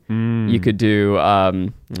cream. You could do,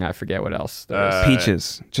 I forget what else. There was.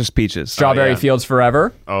 Peaches. Just peaches. Strawberry yeah. Fields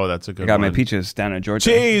Forever. Oh, that's a good I got one. my peaches down in Georgia.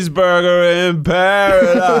 Cheeseburger in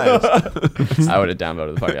paradise. I would have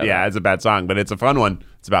downvoted the fuck out of Yeah, it. it's a bad song, but it's a fun one.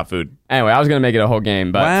 It's about food. Anyway, I was going to make it a whole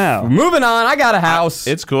game, but Wow. moving on. I got a house.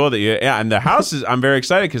 It's cool that and the house is, I'm very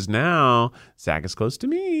excited because now Zach is close to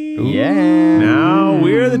me. yeah. Now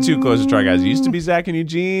we're the 2 closest Try Guys. It used to be Zach and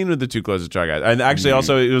Eugene with the 2 closest Try Guys. And actually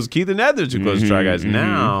also it was Keith and Ned, the 2 closest Try Guys.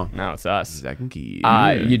 Now, Now it's us. Zach and Keith.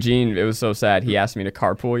 Eugene, it was so sad. He asked me to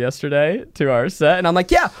carpool yesterday to our set, and I'm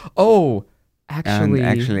like, yeah. Oh,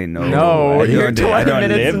 actually, no. No, I you're don't, 20 I don't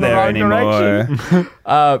minutes live in the there wrong anymore.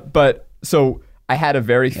 direction. But so I had a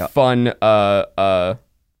very fun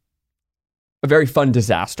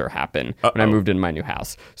disaster happen when I moved into my new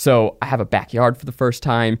house. So I have a backyard for the first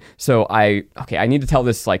time. So I need to tell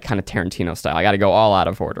this like kind of Tarantino style. I got to go all out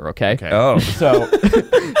of order. Okay. Oh,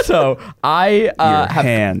 So I your have.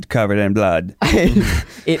 hand covered in blood.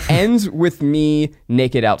 It ends with me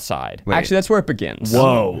naked outside. Wait. Actually, that's where it begins.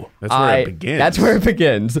 Whoa. That's where it begins. That's where it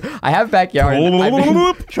begins. I have a backyard. I've been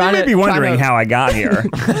You trying may to be wondering trying to- how I got here.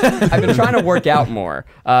 I've been trying to work out more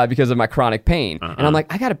because of my chronic pain. And I'm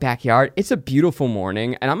like, I got a backyard. It's a beautiful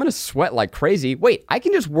morning and I'm going to sweat like crazy. Wait, I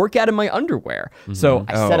can just work out in my underwear. So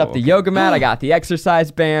I set up the yoga mat. I got the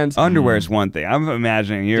exercise bands. Underwear is one thing. I'm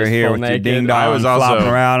imagining you're Just here full with naked. your ding dong I was also flopping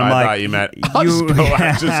around. I'm I like, thought you meant you go have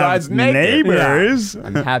exercise naked. neighbors.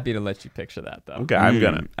 I'm happy to let you picture that though. Okay, I'm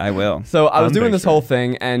gonna. I will. So I was I'm doing this picturing. whole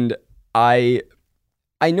thing, and I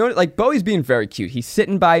know like Bowie's being very cute. He's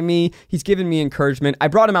sitting by me. He's giving me encouragement. I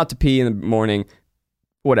brought him out to pee in the morning.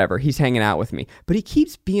 Whatever. He's hanging out with me, but he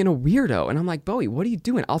keeps being a weirdo. And I'm like, Bowie, what are you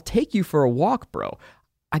doing? I'll take you for a walk, bro.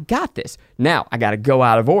 I got this. Now I got to go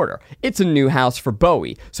out of order. It's a new house for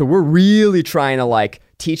Bowie, so we're really trying to like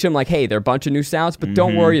teach him like, hey, there are a bunch of new sounds, but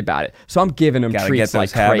don't worry about it. So I'm giving him Gotta treats get like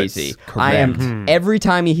those habits crazy. correct. I am every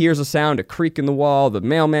time he hears a sound, a creak in the wall, the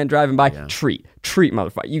mailman driving by, treat,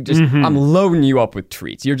 motherfucker. You just, I'm loading you up with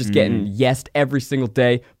treats. You're just getting yesed every single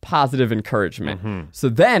day, positive encouragement. So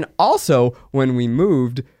then also when we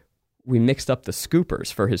moved, we mixed up the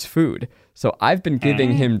scoopers for his food. So I've been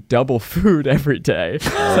giving him double food every day.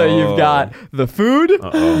 So you've got the food,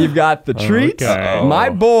 you've got the treats. Okay. My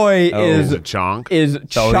boy Is it chonk? is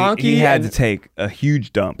So chonky he had to and take a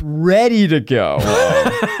huge dump. ready to go.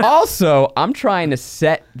 Also, I'm trying to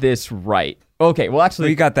set this right. Okay, well So actually,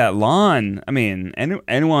 you got that lawn. I mean,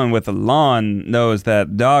 anyone with a lawn knows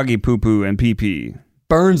that doggy poo-poo and pee-pee.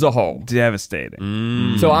 burns a hole.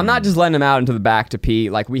 Devastating. So I'm not just letting him out into the back to pee.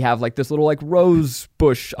 Like we have like this little like rose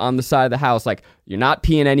bush on the side of the house. Like you're not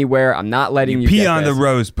peeing anywhere. I'm not letting you Pee get on this. the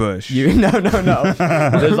rose bush. No.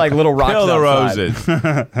 There's like little rocks Kill the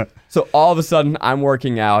outside. roses. So all of a sudden I'm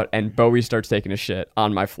working out and Bowie starts taking a shit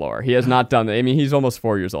on my floor. He has not done that. I mean, he's almost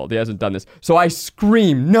 4 years old. He hasn't done this. So I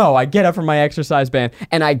scream, no, I get up from my exercise band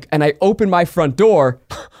and I open my front door,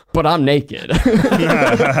 but I'm naked.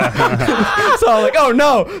 So I'm like, oh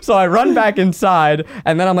no. So I run back inside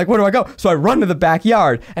and then I'm like, where do I go? So I run to the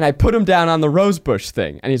backyard and I put him down on the rose bush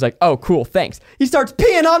thing. And he's like, oh, cool, thanks. He starts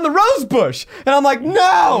peeing on the rose bush. And I'm like,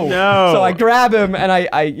 no. So I grab him and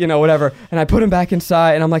I whatever. And I put him back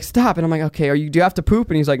inside and I'm like, stop. And I'm like, okay, do you have to poop?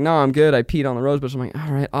 And he's like, no, I'm good. I peed on the rose bush. I'm like,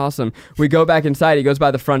 all right, awesome. We go back inside. He goes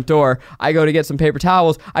by the front door. I go to get some paper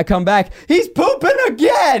towels. I come back. He's pooping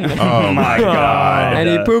again. Oh my God. And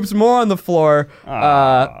he poops more on the floor.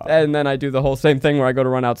 And then I do the whole same thing where I go to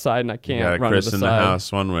run outside and I You can't gotta run to the christen side. the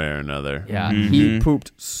house one way or another. Yeah, he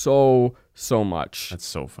pooped so much. That's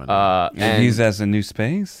so funny. And And he's as a new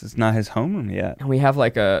space. It's not his home yet. we have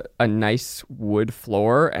like a nice wood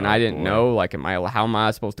floor, and I didn't know, like, how am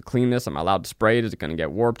I supposed to clean this? Am I allowed to spray it? Is it going to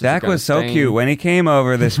get warped? Is it Dak gonna was so stain? cute when he came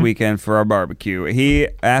over this weekend for our barbecue. He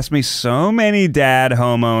asked me so many dad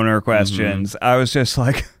homeowner questions. I was just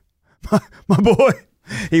like, my boy.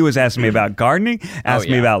 He was asking me about gardening,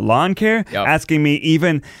 asking me yeah. about lawn care, Yep. asking me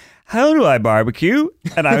even, how do I barbecue?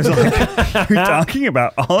 And I was like, you're talking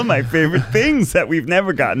about all of my favorite things that we've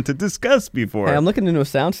never gotten to discuss before. Hey, I'm looking into a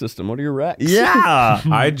sound system. What are your recs? Yeah.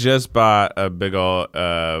 I just bought a big old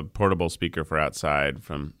portable speaker for outside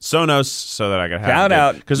from Sonos so that I could have Shout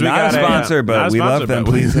out. because Not a sponsor, but we love them.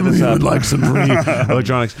 Please hit us up. would like some free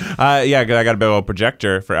electronics. Yeah, 'cause I got a big old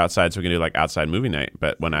projector for outside so we can do like outside movie night.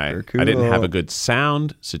 But when I didn't have a good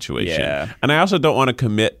sound situation, Yeah. and I also don't want to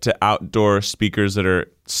commit to outdoor speakers that are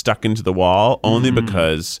stuck into the wall only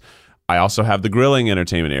because I also have the grilling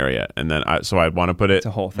entertainment area, and then so I want to put it. It's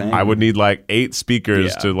a whole thing. I would need like 8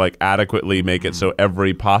 speakers Yeah. to like adequately make it so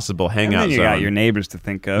every possible And hangout then you zone. got your neighbors to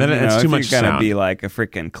think of. Then you it's know, too if much you're gonna sound. be like a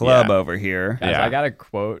freaking club Yeah. over here. Guys, Yeah. I got a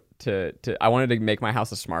quote to I wanted to make my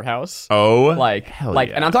house a smart house. Oh, Like, hell like,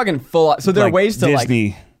 yeah. and I'm talking full. So there are Like ways to like.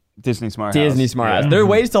 Disney Smart Disney House. Smart House. There are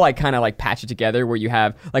ways to like kind of like patch it together where you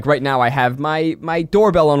have like right now I have my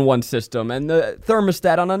doorbell on one system and the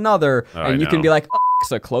thermostat on another, I and you can know. be like,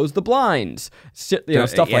 Alexa, close the blinds, stuff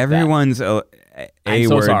like that. Everyone's A I'm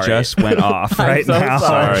so word sorry. just went off I'm right so now.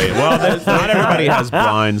 sorry. sorry. Well, not everybody has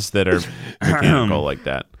blinds that are mechanical like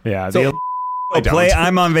that. Yeah. So- Play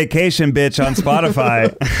I'm on vacation, bitch, on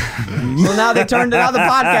Spotify. Well, now the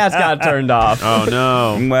podcast got turned off. Oh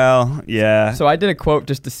no. Well, yeah. So I did a quote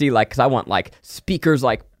just to see like, because I want like speakers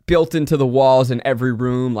like built into the walls in every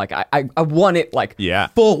room. Like I want it like Yeah.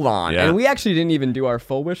 full on. Yeah. And we actually didn't even do our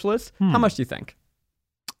full wish list. How much do you think?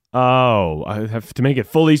 Oh, I have to make it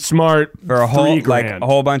fully smart For a whole $3 like grand. a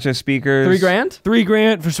whole bunch of speakers. $3,000? $3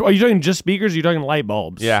 grand. Are you talking just speakers? Or are you talking light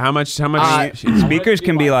bulbs? Yeah. How much? Speakers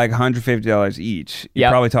can be like $150 each. You're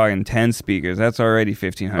Yep. probably talking 10 speakers. That's already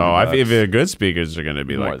 $1,500. Oh, I think if they're good speakers are going to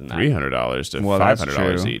be More like than that. $300 to Well, that's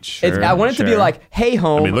 $500 true. each. Sure. I want it to be sure. like, hey,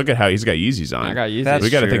 home. I mean, look at how he's got Yeezys on. I got Yeezys. That's we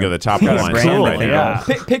got to true. think of the top Got a line brand stuff to right think now.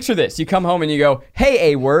 of. Picture this. You come home and you go,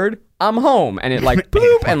 hey, A word, I'm home. And it like,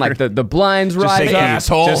 boop, and like the blinds Just rise say up.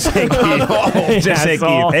 asshole. Just say Keith. Just say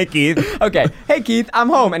Asshole. Keith. Hey, Keith. Okay, hey, Keith, I'm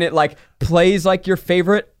home. And it like plays like your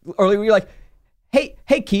favorite, or you're like, hey,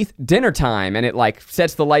 Keith, dinner time. And it like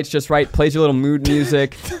sets the lights just right, plays your little mood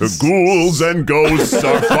music. The ghouls and ghosts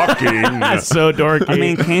are fucking. That's so dorky. I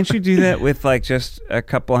mean, can't you do that with like just a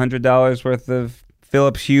couple $100 worth of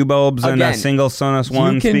Philips Hue bulbs and a Again, single Sonos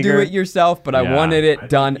One You can speaker? do it yourself, but I Yeah. wanted it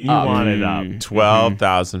done you up. want it up.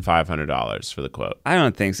 $12,500 for the quote. I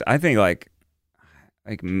don't think so. I think like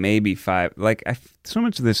maybe five. Like so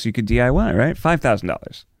much of this you could DIY, right?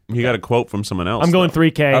 $5,000. He got a quote from someone else. I'm going though.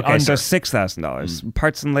 $3K Okay, under. so $6,000.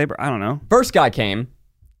 Parts and labor. I don't know. First guy came,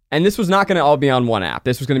 and this was not going to all be on one app.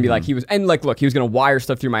 This was going to be like he was, and like, look, he was going to wire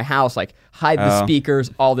stuff through my house, like hide the Oh.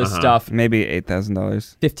 speakers, all this stuff. Maybe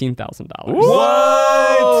 $8,000. $15,000.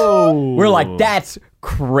 What? We're like, that's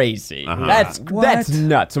crazy. That's What?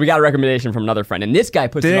 nuts. So we got a recommendation from another friend, and this guy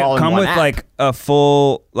puts Did it it all in come one with app. like a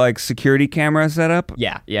full like security camera setup?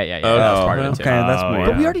 Yeah. That's part of it too. Okay, that's more.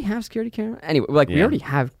 But we already have security camera. Anyway, like we already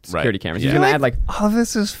have security cameras. He's Yeah. gonna add like, Oh,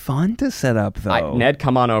 this is fun to set up though. Ned,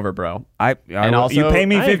 come on over, bro. And also- you pay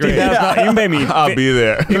me I agree. $15,000. You can pay me. I'll be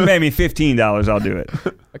there. You can pay me $15. I'll do it.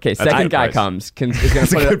 Okay, a second good guy price. comes. Is gonna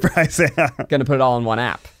It's a put good it, price. gonna put it all in one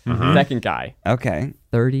app. Second guy, Okay.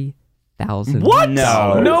 $30,000. What?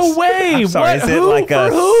 No. No way. I'm sorry. What? Is it Who? like For a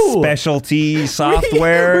who? specialty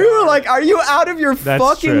software? We were like, "Are you out of your That's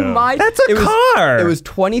fucking true. mind?" That's a car. It was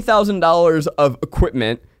 $20,000 of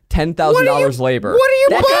equipment. $10,000 labor. what are you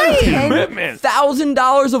buying? Commitment.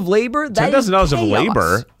 $10,000 of labor. That is $10,000 of chaos.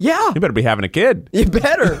 labor. Yeah, You better be having a kid. you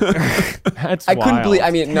better. That's I couldn't wild. believe.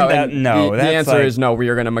 I mean, no. and No, the that's answer like- is no. We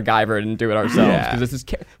are going to MacGyver it and do it ourselves Yeah. because this is.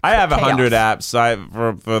 I have chaos. 100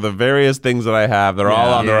 apps for the various things that I have. They're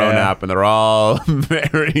all on their own Yeah. app, and they're all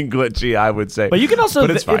very glitchy, I would say. But you can also,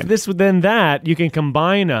 But it's fine. if this then that, you can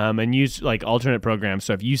combine them and use like alternate programs.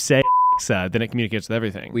 So if you say Alexa, then it communicates with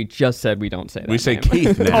everything. We just said we don't say that. we say name.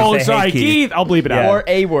 Keith now. Oh, Say, sorry, "Hey, Keith." Keith. I'll bleep it Yeah. out. Or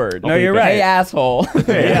a word. No, you're right. Hey, asshole.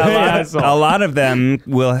 Yeah, a lot of them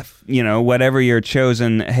will, whatever your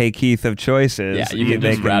chosen "Hey Keith" of choice is, Yeah, you can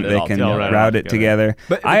they just route it they all can together. route it together.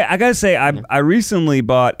 But- I gotta say, I recently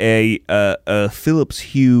bought a Philips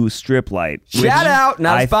Hue strip light. which Shout out,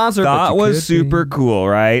 not I sponsored, but thought you was could super cool.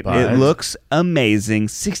 Right? But- It looks amazing.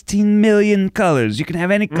 16 million colors. You can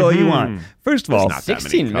have any color you want. First of all, Not that many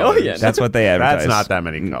 16 colors. million. that's what they advertise. That's not that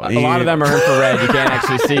many colors. A lot of them are infrared. You can't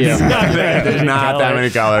actually see them. There's not that many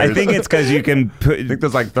colors. I think it's because you can I think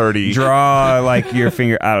there's like 30. draw like your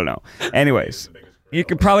finger. I don't know. Anyways, you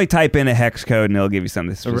could probably type in a hex code and it'll give you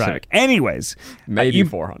something specific. Right. Anyways, Maybe you,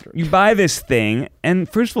 400. You buy this thing, and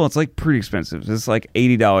first of all, it's like pretty expensive. It's like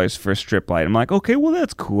 $80 for a strip light. I'm like, okay, well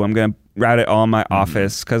that's cool. I'm gonna route it all in my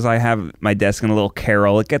office because I have my desk in a little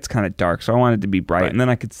Carol. It gets kind of dark, so I want it to be bright, and then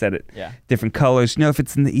I could set it different colors. If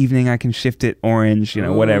it's in the evening, I can shift it orange.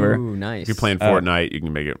 Whatever. Ooh, nice. If you're playing Fortnite, you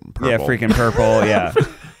can make it purple. Yeah, freaking purple. Yeah.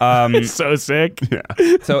 It's so sick.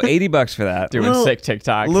 So $80 for that. Doing sick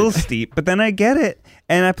TikTok. A little steep, but then I get it,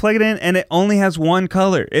 and I plug it in, and it only has one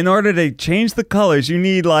color. In order to change the colors, you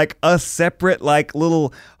need like a separate like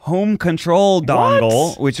little home control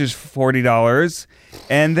dongle, which is $40,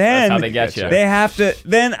 and then That's how they get you. They have to.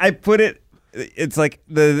 Then I put it. It's like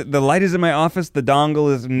the light is in my office, the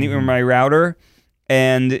dongle is near my router,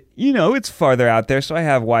 and it's farther out there, so I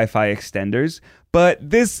have Wi-Fi extenders. But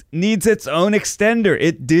this needs its own extender.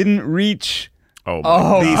 It didn't reach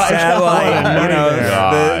Oh, the satellite,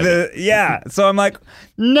 God. yeah. So I'm like,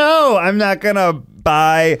 no, I'm not gonna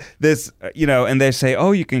buy this, and they say,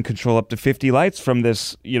 oh, you can control up to 50 lights from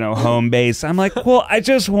this, home base. I'm like, well, I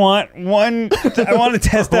just want one. I want to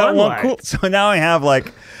test out One one light. cool. So now I have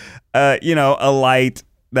like, a light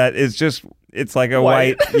that is just, it's like a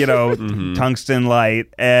white, tungsten light,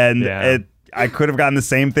 and Yeah. I could have gotten the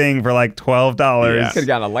same thing for like $12. Yeah. Could have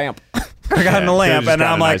gotten a lamp. I got a lamp, just and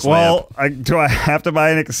got I'm a like, nice well, do I have to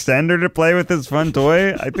buy an extender to play with this fun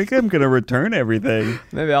toy? I think I'm gonna return everything.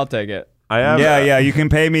 Maybe I'll take it. I have. Yeah, you can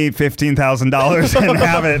pay me $15,000 and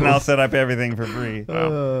have it, and I'll set up everything for free.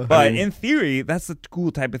 But in theory, that's the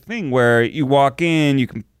cool type of thing where you walk in, you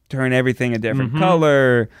can turn everything a different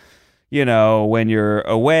color. When you're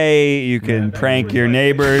away, you can prank your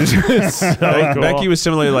neighbors. Cool. Becky was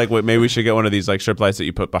similarly like, maybe we should get one of these like strip lights that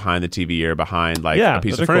you put behind the TV or behind like a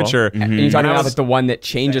piece those of are cool. furniture. And you're talking And I about was- like the one that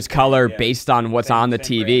changes color based on what's on the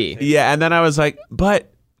TV. Yeah, and then I was like,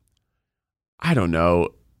 but I don't know.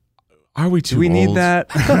 Are we too Do we need old? that?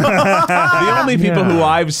 The only people who Yeah.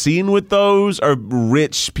 I've seen with those are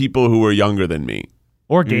rich people who are younger than me.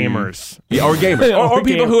 Or gamers. Yeah, or gamers, or Or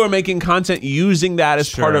people game- who are making content using that as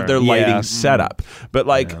part Sure. of their Yeah. lighting setup. But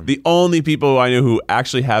like the only people I know who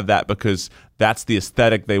actually have that because that's the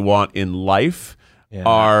aesthetic they want in life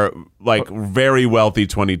are like very wealthy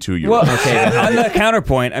 22-year-olds. Well, okay. On the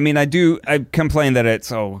counterpoint, I mean, I complain that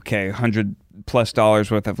it's $100+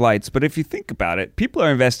 worth of lights, but if you think about it, people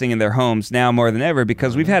are investing in their homes now more than ever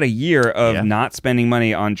because we've had a year of not spending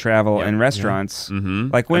money on travel and restaurants.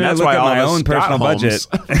 Like when And I that's look why at all my of us own got personal homes.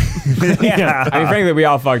 budget, yeah. I mean, frankly, we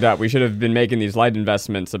all fucked up. We should have been making these light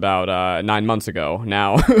investments about 9 months ago.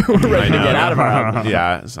 Now we're ready to get out of our house.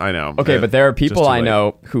 Yeah, I know. Okay, but there are Just people too I late.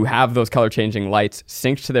 know who have those color changing lights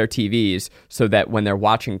synced to their TVs so that when they're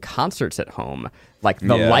watching concerts at home, like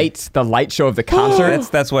the light show of the concert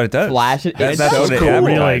That's what it does. flash it. That's It's so what it cool.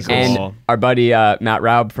 advertises. Really cool. And our buddy Matt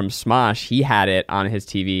Raub from Smosh, he had it on his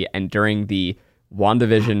TV, and during the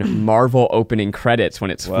WandaVision Marvel opening credits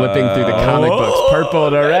when it's flipping through the comic books, purple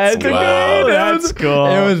to red to green. That's cool.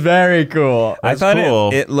 It was very cool. I thought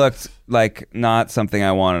cool. it looked like not something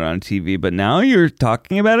I wanted on TV, but now you're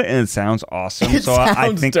talking about it and it sounds awesome. It so I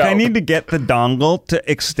sounds think dope. I need to get the dongle to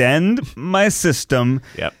extend my system.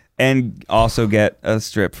 Yep. And also get a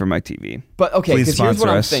strip for my TV. But okay, Please because here's what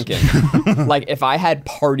I'm sponsor thinking. Like if I had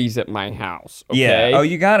parties at my house, okay? Yeah. Oh,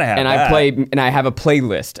 you gotta have and that. I play and I have a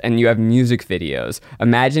playlist and you have music videos.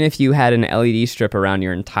 Imagine if you had an LED strip around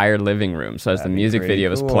your entire living room so as the music pretty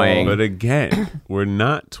video was cool. playing. But again, we're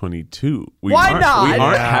not 22. Why not? We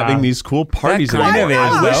aren't Yeah. having these cool parties That kind anymore.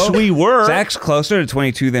 of is, I wish though. we were. Zach's closer to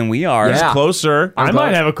 22 than we are. Yeah. Closer. I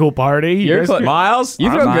might have a cool party. You You're guys clo- could- Miles,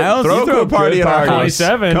 You throw Miles, throw you a cool party at our house.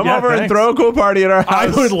 27. Come Yeah, over and thanks. throw a cool party at our I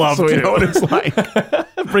house. would love so we to. know what it's like.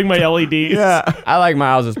 bring my LEDs. Yeah. I like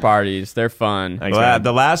Miles's parties. They're fun. Thanks, Well,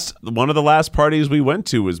 man. one of the last parties we went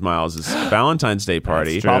to was Miles's Valentine's Day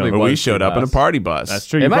party. That's true. Probably where we was showed the up in a best. party bus. That's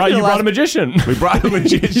true. It You might brought, be the you brought last- a magician. We brought a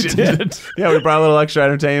magician. You did. Yeah, we brought a little extra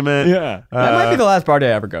entertainment. Yeah. That might be the last party I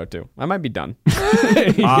ever go to. I might be done.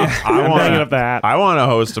 I I'm want banging up the hat. I want to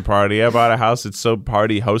host a party. I bought a house that's so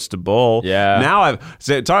party hostable. Yeah. Now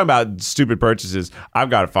talking about stupid purchases. I've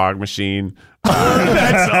got a fog machine.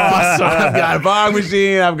 That's awesome. I've got a fog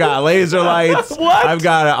machine. I've got laser lights. What? I've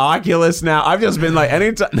got an Oculus now. I've just been like,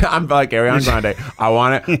 anytime I'm like Ariana Grande. I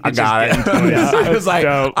want it. I got it. I was like,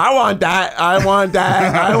 dope. I want that. I want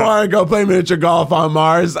that. I want to go play miniature golf on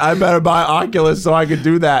Mars. I better buy Oculus so I could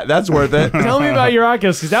do that. That's worth it. Tell me about your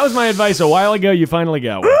Oculus, because that was my advice a while ago. You finally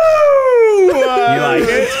got one. You like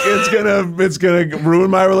it? It's gonna ruin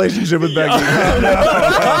my relationship with Becky.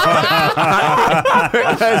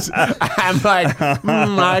 I'm like,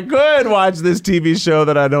 I could watch this TV show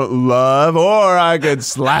that I don't love, or I could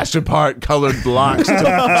slash apart colored blocks to the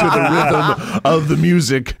rhythm of the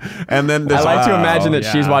music, and then this. I like to imagine that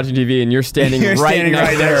she's yeah. watching TV and you're standing You're right standing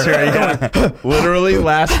next right to her. next to her. Yeah. Literally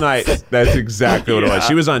last night. That's exactly what it was.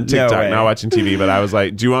 She was on TikTok, way. not watching TV, but I was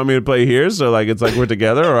like, "Do you want me to play here?" So like, it's like we're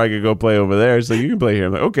together, or I could go play over there. So you can play here.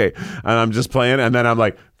 I'm like, okay, and I'm just playing, and then I'm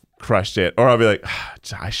like, crushed it, or I'll be like,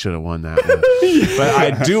 I should have won that one. But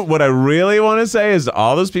I do. What I really want to say is,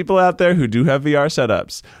 all those people out there who do have VR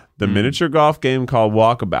setups, the miniature golf game called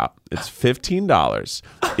Walkabout. It's $15.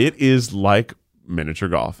 It is like miniature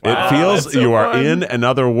golf. It feels that's so you are fun. in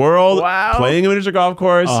another world Wow. playing a miniature golf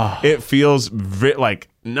course. It feels like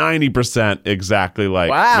 90% exactly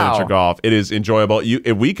like Wow. miniature golf. It is enjoyable.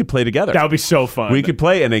 If we could play together. That would be so fun. We could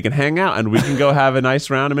play and they can hang out and we can go have a nice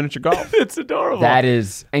round of miniature golf. It's adorable. That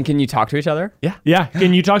is, and can you talk to each other? Yeah.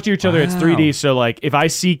 Can you talk to each other? It's 3D. So, like, if I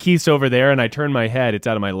see Keith's over there and I turn my head, it's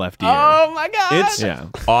out of my left ear. my god! It's Yeah.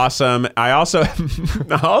 awesome. I also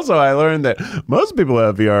I learned that most people who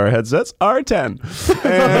have VR headsets are 10.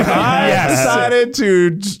 And I Yes. decided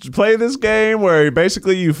to just play this game where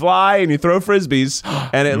basically you fly and you throw frisbees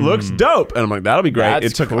and it looks dope. And I'm like, that'll be great. That's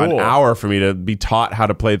It took an cool. hour for me to be taught how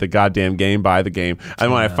to play the goddamn game by the game.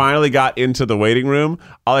 And when I finally got into the waiting room,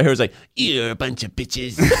 all I heard was like, "You're a bunch of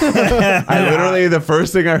bitches." I literally, the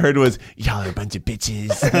first thing I heard was, "Y'all are a bunch of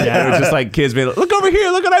bitches." And it was just like kids being like, "Look over here,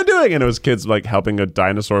 look what I'm doing." And it was kids like helping a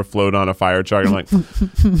dinosaur float on a fire truck. I'm like,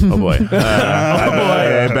 oh boy.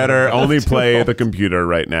 I better only play the computer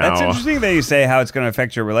right now. That's interesting that you say how it's going to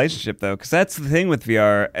affect your relationship, though, because that's the thing with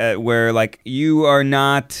VR, where like you are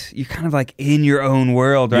not, you kind of like in your own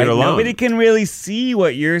world, right? You're alone. Nobody can really see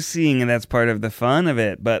what you're seeing, and that's part of the fun of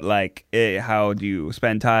it. But like, how do you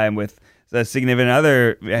spend time with the significant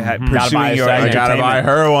other Gotta buy pursuing a your second. I gotta buy entertainment?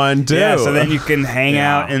 her one too. Yeah, so then you can hang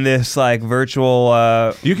out in this like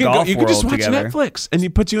virtual You can golf you can just world watch together. Netflix, and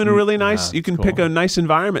it puts you in a really nice. You can cool. pick a nice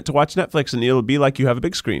environment to watch Netflix, and it'll be like you have a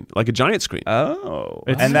big screen, like a giant screen. Oh,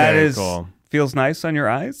 It's and that very is cool. feels nice on your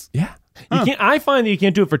eyes. Yeah. You can't. I find that you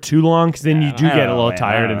can't do it for too long because then you do I get don't a know, little man.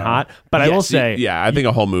 tired and hot. But I will say, yeah, I think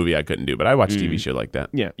a whole movie I couldn't do, but I watch TV show like that.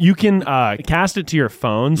 yeah, you can cast it to your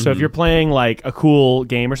phone. So if you're playing like a cool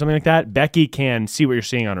game or something like that, Becky can see what you're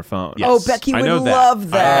seeing on her phone. Yes. Oh, Becky I would know that.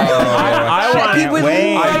 love that. I Becky want would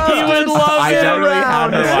wait. love Becky would love I it definitely had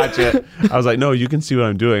around. to watch it. I was like, no, you can see what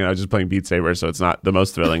I'm doing. And I was just playing Beat Saber, so it's not the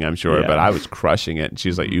most thrilling, I'm sure, Yeah. but I was crushing it. And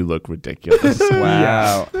she's like, you look ridiculous.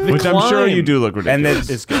 Wow. Which I'm sure you do look And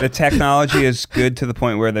ridiculous. the technology is good to the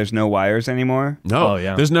point where there's no wires anymore. No, Oh,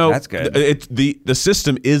 yeah. there's no. That's good. It's the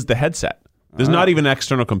system is the headset. There's not even an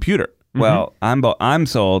external computer. Well, I'm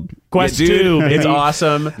sold. Quest Dude, 2. it's baby.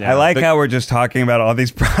 awesome. I like how we're just talking about all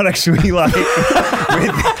these products we like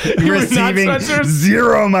with receiving Spencer's?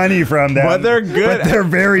 zero money from them. But they're good. But they're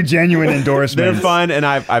very genuine They're endorsements. fun, and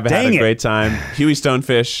I've had Dang a it. great time. Huey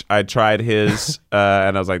Stonefish, I tried his,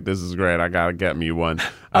 and I was like, "This is great. I gotta get me one."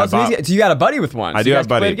 I So bought- you got a buddy with one. I so do you have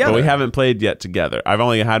guys can play buddy, but together. we haven't played yet together. I've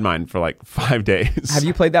only had mine for like 5 days. Have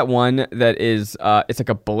you played that one that is it's like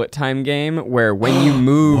a bullet time game where when you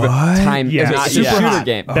move time Yeah. it's a Super shooter hot.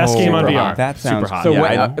 game. Best game on Super VR. hot. That sounds Super hot. So Yeah,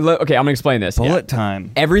 when, I okay, I'm gonna explain this. bullet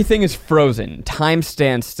time. Everything is frozen. Time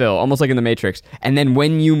stands still, almost like in the Matrix. And then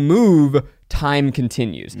when you move, time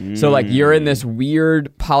continues. So like you're in this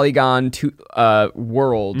weird polygon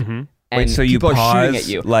world, and Wait, so you people are shooting pause at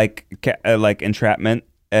you. like entrapment,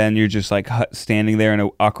 and you're just like standing there in an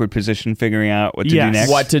awkward position, figuring out what to do Yes.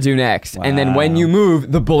 next. What to do next? And then when you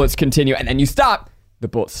move, the bullets continue, and then you stop. The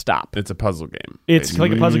bullets stop. It's a puzzle game. It's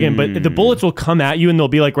like a puzzle game, but the bullets will come at you and they'll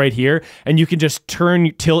be like right here, and you can just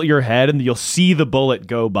tilt your head and you'll see the bullet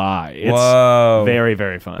go by. It's Whoa. very,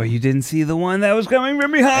 very fun. But you didn't see the one that was coming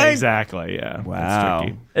from behind. Exactly, yeah. Wow. That's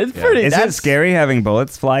tricky. It's pretty. Is it that's scary having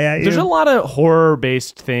bullets fly at you? There's a lot of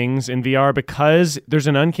horror-based things in VR because there's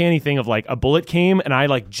an uncanny thing of like a bullet came and I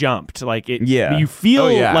like jumped. Like it, Yeah. you feel Oh,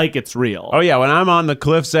 yeah. like it's real. Oh yeah, when I'm on the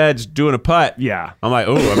cliff's edge doing a putt, Yeah. I'm like,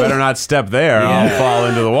 "Ooh, I better not step there. I'll fall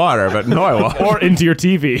into the water." But no, I won't. Or into your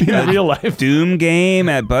TV in real life. Doom game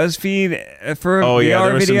at BuzzFeed for a Oh, VR yeah,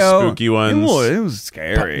 there were some video. spooky ones. It was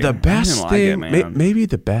scary. The I best didn't like thing, it, man. maybe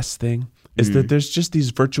the best thing, is that there's just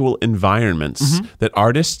these virtual environments that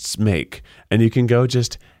artists make, and you can go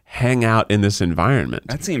just hang out in this environment.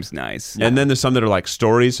 That seems nice. And then there's some that are like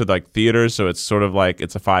stories, so like theaters, so it's sort of like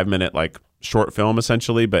it's a 5-minute like short film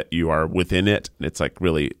essentially, but you are within it, and it's like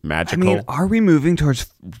really I magical. mean, are we moving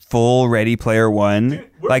towards full Ready Player One?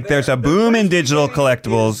 Like, there's a boom in digital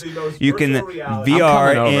collectibles. You can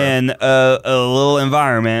VR over. in a little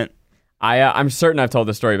environment. I'm certain I've told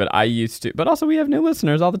this story, but I used to. But also, we have new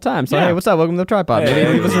listeners all the time. So hey, what's up? Welcome to the Tripod.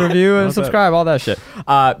 Maybe leave us a review and subscribe. All that shit.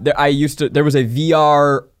 There was a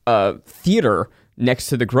VR theater next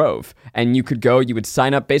to the Grove, and you could go. You would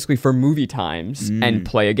sign up basically for movie times and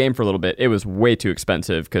play a game for a little bit. It was way too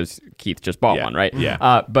expensive because Keith just bought one, right?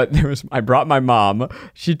 Yeah. But I brought my mom.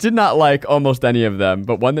 She did not like almost any of them,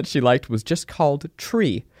 but one that she liked was just called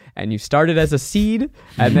Tree. And you started as a seed,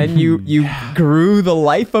 and then you grew the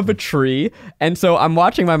life of a tree. And so I'm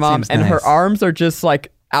watching my mom, Seems and her nice. arms are just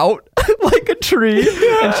like out like a tree,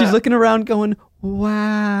 and she's looking around going,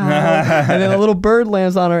 wow. And then a little bird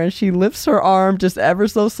lands on her, and she lifts her arm just ever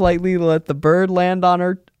so slightly to let the bird land on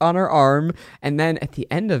her arm. And then at the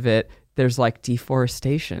end of it, there's like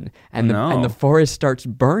deforestation, and no. the forest starts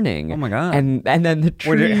burning. Oh my God. And then the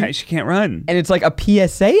tree, She can't run. and it's like a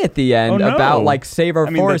PSA at the end Oh, no. about like save our I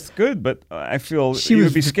mean, forest. that's good, but I feel She you was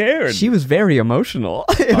would be scared. She was very emotional.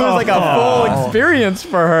 It was like a full experience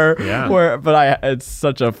for her. Yeah. It's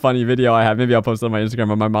such a funny video I have. Maybe I'll post it on my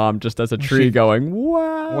Instagram of my mom just as a tree going,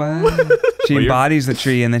 wow. Wow. She embodies the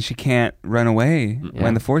tree, and then she can't run away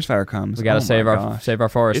when the forest fire comes. We gotta Oh my gosh. save our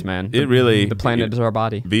forest, man. it really- the planet is our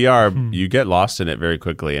body. VR, you get lost in it very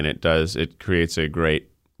quickly, and it creates a great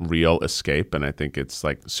real escape, and I think it's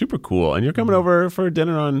like super cool. And you're coming over for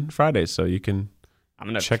dinner on Friday, so you can I'm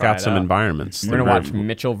gonna check try out it some environments. We're They're gonna very- watch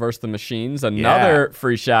Mitchell vs. the Machines, another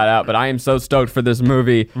free shout out. But I am so stoked for this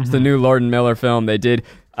movie. It's the new Lord and Miller film. They did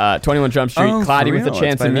 21 Jump Street, Oh, Cloudy for with a real?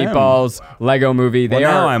 Chance It's by of them. Meatballs, Lego Movie. They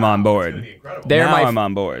Well, now are. I'm on board. They're now my. I'm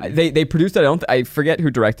on board. They produced it. I forget who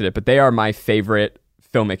directed it, but they are my favorite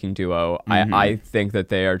filmmaking duo. I think that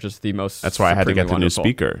they are just the most. That's why I had to get the supremely new wonderful.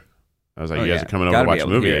 speaker. I was like, Oh, you guys yeah. are coming over Gotta to watch be a able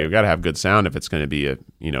to movie. hear it. You got to have good sound if it's going to be a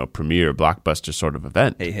premiere blockbuster sort of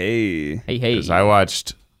event. Hey, hey. Hey, hey.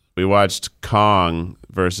 Because we watched Kong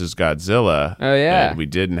versus Godzilla. Oh, yeah. and we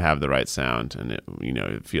didn't have the right sound, and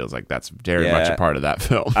it feels like that's very much Yeah. a part of that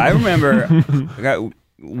film. I remember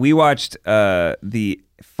we watched the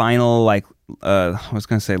final, like, I was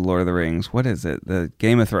going to say Lord of the Rings. What is it? The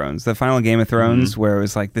Game of Thrones. The final Game of Thrones, where it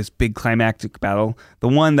was like this big climactic battle. The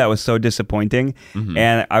one that was so disappointing.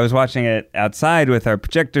 And I was watching it outside with our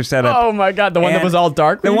projector setup. Oh my god, the one that And was all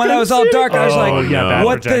dark. The one that was all dark. I was Oh, like, yeah, bad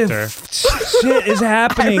what projector. the shit is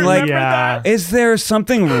happening? Like, Yeah. is there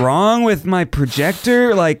something wrong with my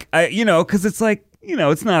projector? Like, because it's like,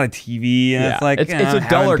 it's not a TV, and Yeah. it's like It's a having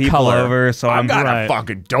duller people color. over. So I've I'm got Right. a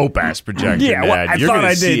fucking dope ass projector, Yeah, well, man. I You're thought gonna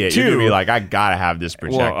I see did it. You're gonna too. be like, I gotta have this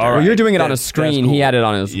projector. all Well, right. you're doing it on a That's screen. cool. He had it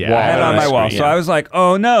on his Yeah, wall. I I had it on my wall. screen, So yeah. I was like,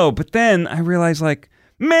 oh no. But then I realized, like,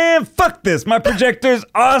 man, fuck this. My projector's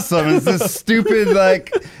awesome. It's this stupid,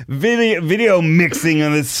 like, video mixing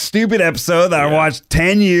of this stupid episode that I watched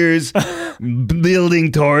 10 years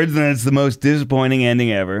building towards, and it's the most disappointing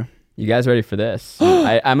ending ever. You guys ready for this?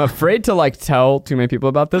 I'm afraid to like tell too many people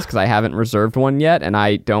about this because I haven't reserved one yet, and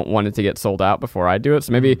I don't want it to get sold out before I do it.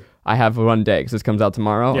 So maybe I have one day because this comes out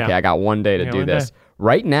tomorrow. Yeah. Okay, I got one day to do this. Day.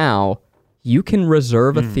 Right now, you can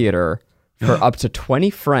reserve a theater for up to 20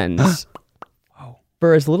 friends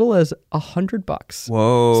for as little as $100.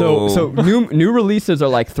 Whoa. So new releases are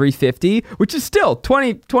like $350, which is still 20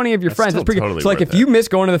 of your friends. still That's pretty totally good. So like worth if you it. miss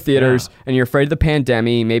going to the theaters and you're afraid of the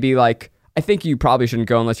pandemic, maybe like I think you probably shouldn't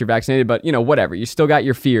go unless you're vaccinated, but whatever. You still got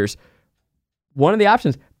your fears. One of the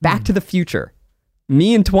options, Back to the Future.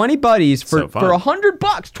 Me and 20 buddies for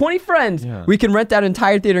 $100, 20 friends. Yeah. We can rent that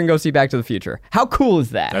entire theater and go see Back to the Future. How cool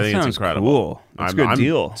is that? I think it's sounds incredible. Cool. That's a good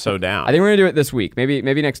deal. So down. I think we're gonna do it this week. Maybe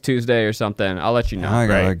next Tuesday or something. I'll let you know. I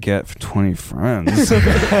gotta get for 20 friends.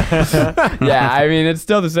 Yeah, I mean it's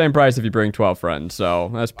still the same price if you bring 12 friends, so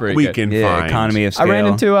that's pretty we good. can Yeah, find economy of I scale. ran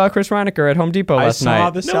into Chris Reinecker at Home Depot I last saw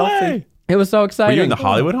night. the selfie. It was so Were exciting. you in the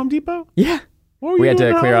Hollywood Home Depot? Yeah. What were We you had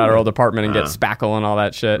doing to in clear out our Hollywood? old apartment and get spackle and all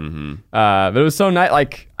that shit. But it was so nice.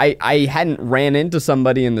 Like I hadn't ran into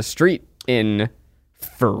somebody in the street in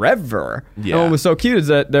forever. Yeah. And what was so cute is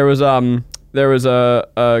that there was a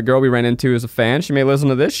girl we ran into as a fan. She may listen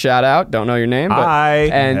to this. Shout out. Don't know your name. But, Hi.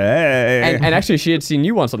 And, Hey. and actually she had seen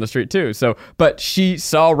you once on the street too. So, but she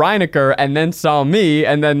saw Reinecker and then saw me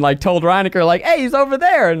and then like told Reinecker like, hey, he's over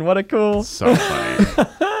there. And what a cool. So funny.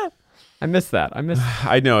 I miss that.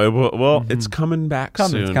 I know. It will, well, it's coming back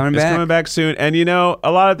soon. It's coming back. It's coming back soon. And a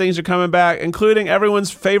lot of things are coming back, including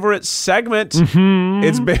everyone's favorite segment.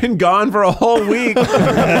 It's been gone for a whole week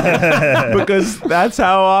because that's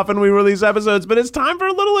how often we release episodes. But it's time for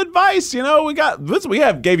a little advice. We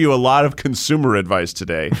gave you a lot of consumer advice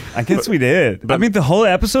today. I guess we did. I mean, the whole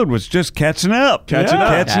episode was just catching up. Catching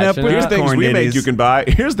up. Catching up with Here's the things corn we make ditties. you can buy.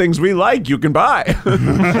 Here's things we like you can buy.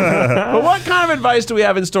 But what kind of advice do we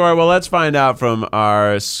have in store? Well, let's find out from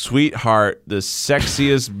our sweetheart, the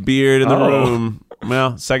sexiest beard in the room.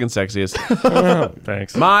 Well, second sexiest.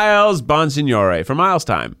 Thanks. Miles Bonsignore for Miles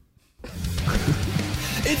Time.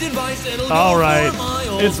 All right,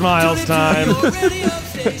 it's Miles time.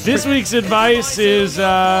 This week's advice is,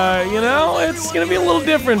 it's going to be a little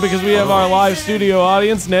different because we have our live studio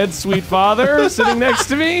audience, Ned's sweet father, sitting next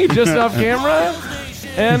to me, just off camera.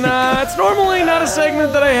 And it's normally not a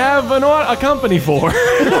segment that I have a company for.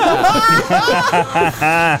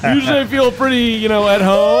 Usually I feel pretty, at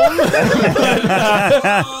home.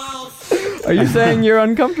 Are you saying you're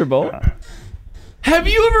uncomfortable? Have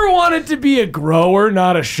you ever wanted to be a grower,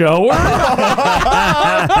 not a shower?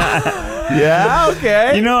 Yeah,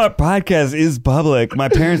 okay. Our podcast is public. My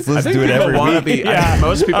parents listen to it every week. I think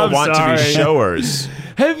most people I'm want to be sorry. showers.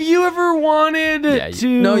 Have you ever wanted to...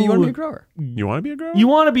 No, you want to be a grower. You want to be a grower? You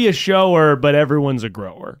want to be a shower, but everyone's a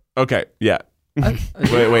grower. Okay, yeah.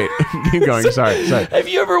 Wait. Keep going. Sorry. Have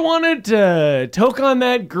you ever wanted to toke on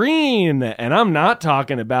that green? And I'm not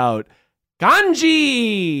talking about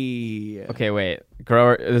kanji. Okay, wait.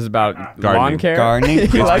 Grower. This is about Gardening. lawn care. Gardening.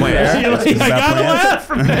 You like plants. that? It's I about got a plants. laugh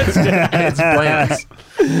from that. It's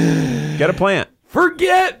plants. Get a plant.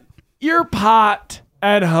 Forget your pot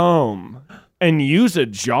at home and use a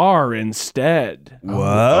jar instead. What?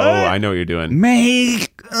 Oh, I know what you're doing.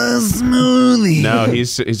 Make a smoothie. No,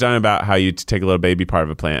 he's talking about how you take a little baby part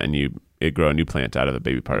of a plant and it grow a new plant out of the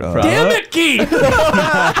baby part of the plant. Damn it, Keith!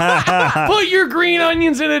 Put your green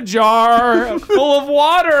onions in a jar full of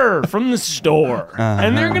water from the store,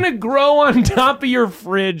 and they're gonna grow on top of your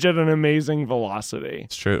fridge at an amazing velocity.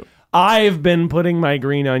 It's true. I've been putting my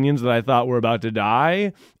green onions that I thought were about to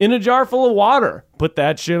die in a jar full of water. Put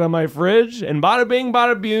that shit on my fridge, and bada bing,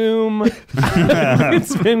 bada boom.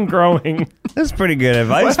 It's been growing. That's pretty good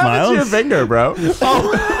advice, What happened to your Miles. finger, bro?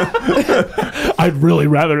 I'd really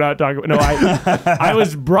rather not talk about. No, I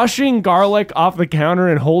was brushing garlic off the counter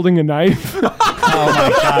and holding a knife. Oh my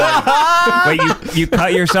god! Wait, you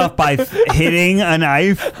cut yourself by hitting a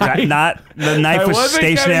knife? Not the knife I was wasn't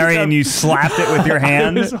cutting stationary myself. and you slapped it with your I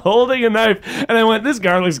hand. was holding a knife, and I went, this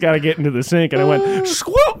garlic's got to get into the sink. And I went,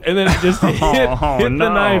 squoop, and then it just hit the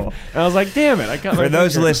no. knife. And I was like, damn it. I cut my For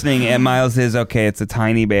those finger. listening, and Miles is okay. It's a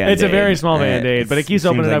tiny band-aid. It's a very small Band-Aid, but it keeps seems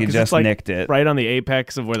opening like up you because just it's like nicked it. right on the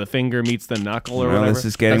apex of where the finger meets the knuckle or Well, whatever. this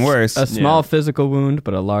is getting worse. A small physical wound,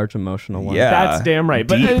 but a large emotional one. Yeah. That's damn right.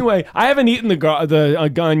 But Deep. anyway, I haven't eaten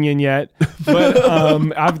the onion yet, but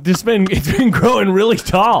it's been growing really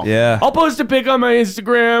tall. Yeah. I'll post a pic on my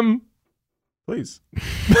Instagram. Please.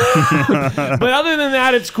 But other than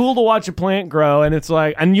that, it's cool to watch a plant grow, and it's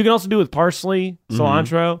like, and you can also do it with parsley,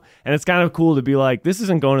 cilantro, and it's kind of cool to be like, this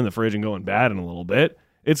isn't going in the fridge and going bad in a little bit.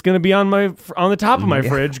 it's going to be on the top of my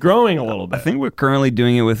fridge, growing a little bit. I think we're currently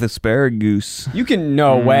doing it with asparagus. You can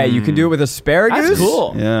way. You can do it with asparagus. That's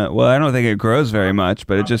cool. Yeah, well, I don't think it grows very much,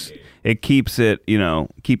 but it keeps it,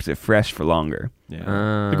 keeps it fresh for longer.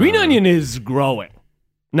 Yeah. The green onion is growing.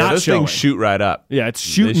 Not those showing. things shoot right up. Yeah, it's They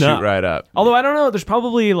shooting shoot up. right up. Although I don't know, there's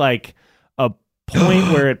probably like a point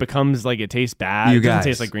where it becomes like it tastes bad. You It doesn't guys,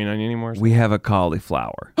 taste like green onion anymore. We have a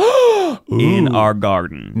cauliflower in our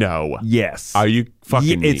garden. No. Yes. Are you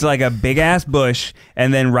fucking It's me? like a big ass bush,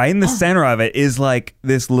 and then right in the center of it is like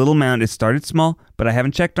this little mound. It started small, but I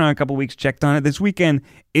haven't checked on it in a couple weeks. Checked on it this weekend.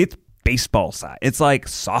 It's baseball size. It's like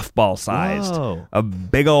softball sized. Whoa. A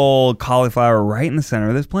big old cauliflower right in the center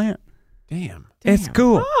of this plant. Damn. It's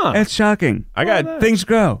cool. Huh. It's shocking. I got Things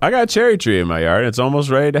grow. I got a cherry tree in my yard. It's almost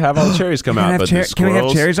ready to have all the cherries come out. But the Can we have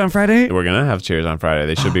squirrels- cherries on Friday? We're gonna have cherries on Friday.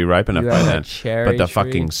 They should be ripe enough You by have a then. cherry But the tree?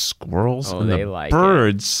 fucking squirrels and they the like it.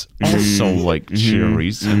 birds also like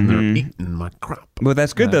cherries, and they're eating my crop. Well,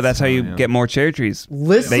 that's good though. That's how you get more cherry trees.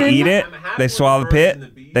 Listen. They eat it, they swallow the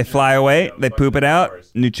pit, they fly away, they poop it out.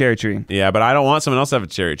 New cherry tree. Yeah, but I don't want someone else to have a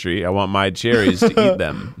cherry tree. I want my cherries to eat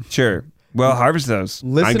them. Sure. Well, harvest those.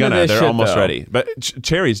 Listen I'm to gonna. this They're shit, almost though. ready. But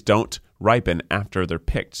cherries don't ripen after they're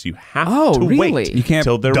picked. So you have Oh, to really? wait You can't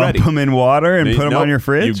till they're dump ready. them in water and put them Nope. on your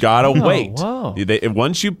fridge. You gotta wait. whoa.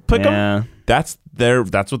 Once you pick Yeah. them, that's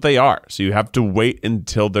what they are. So you have to wait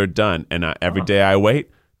until they're done. And every day I wait,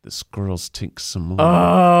 the squirrels take some more.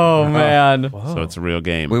 Oh man. So it's a real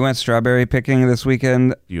game. We went strawberry picking this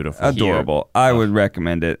weekend. Beautiful. Adorable. I would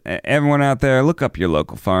recommend it. Everyone out there, look up your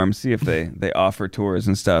local farm. See if they offer tours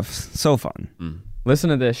and stuff. So fun.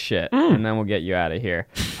 Listen to this shit, and then we'll get you out of here.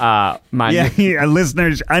 Yeah,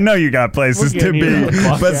 listeners, I know you got places We're to getting you be, the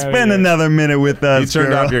fuck but outta spend here. another minute with You us. turned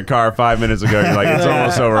girl. off your car 5 minutes ago. You're like, it's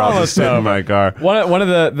almost over. I'll just sit in my car. One of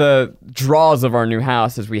the draws of our new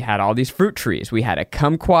house is we had all these fruit trees. We had a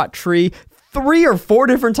kumquat tree, 3 or 4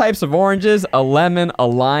 different types of oranges, a lemon, a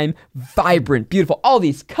lime, vibrant, beautiful, all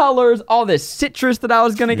these colors, all this citrus that I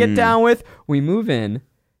was gonna get down with. We move in,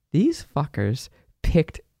 these fuckers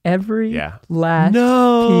picked every Yeah. last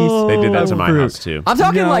No. piece. They did that of to my fruit. house too. I'm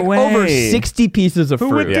talking No like over way. 60 pieces of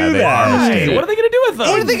fruit. would Yeah, do they that? harvested Hey, it. what are they gonna do with them?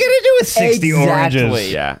 What are they going to do with 60 exactly.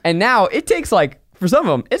 oranges? Yeah. And now it takes like, for some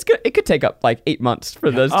of them, it could take up like 8 months for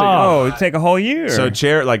those to go. Oh, it'd take a whole year. So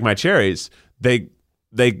like my cherries, they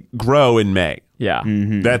grow in May. Yeah.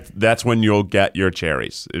 That's when you'll get your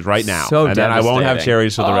cherries is right now. So and then I won't have devastating.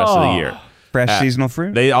 cherries for the rest of the year. Fresh seasonal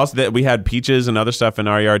fruit? We had peaches and other stuff in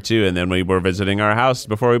our yard too. And then we were visiting our house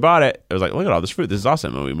before we bought it. It was like, look at all this fruit. This is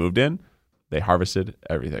awesome. And we moved in. They harvested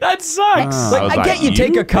everything. That sucks. I was I get like, you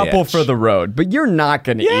take "You a couple bitch." for the road, but you're not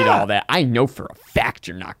going to eat Yeah. all that. I know for a fact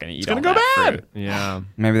you're not going to eat all gonna go that bad. fruit. Yeah.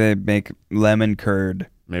 Maybe they make lemon curd.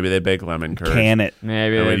 Maybe they bake lemon curd. Can it.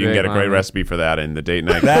 Maybe And they you can bake get a great lemon. recipe for that in the date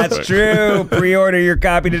night. That's cookbook. true. Pre-order your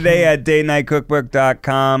copy today at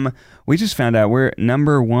datenightcookbook.com. We just found out we're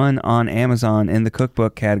number 1 on Amazon in the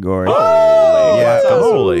cookbook category. Yeah,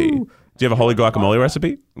 guacamole. Do you have a holy guacamole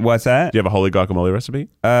recipe? What's that? Do you have a holy guacamole recipe?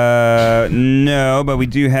 No, but we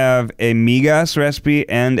do have a migas recipe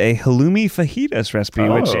and a halloumi fajitas recipe,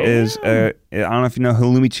 which is I don't know if you know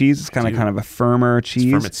halloumi cheese. It's kind of a firmer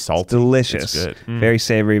cheese. firm, it's salty. delicious. It's good. Very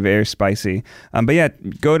savory, very spicy. But yeah,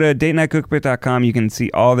 go to datenightcookbook.com. You can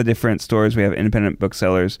see all the different stores. We have independent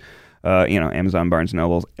booksellers. Amazon, Barnes &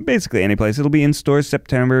 Noble, basically any place. It'll be in stores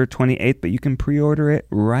September 28th, but you can pre-order it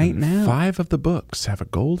right now. 5 of the books have a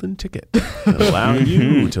golden ticket allowing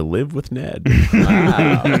you to live with Ned.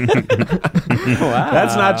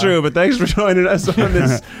 That's not true, but thanks for joining us on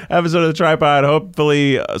this episode of The Tripod.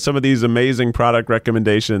 Hopefully, some of these amazing product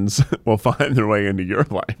recommendations will find their way into your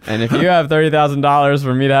life. And if you have $30,000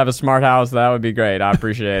 for me to have a smart house, that would be great. I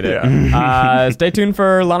appreciate it. Stay tuned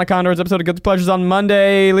for Lana Condor's episode of Good Pleasures on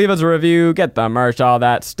Monday. Leave us a review, get the merch, all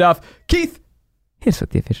that stuff. Keith, hit us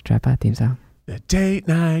with the official Tripod theme song. The Date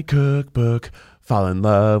Night Cookbook. Fall in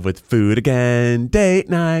love with food again. Date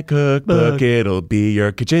Night Cookbook. It'll be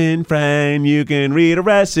your kitchen friend. You can read a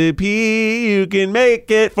recipe. You can make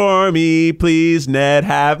it for me. Please, Ned,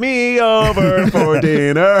 have me over for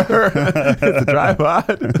dinner. It's the Tripod.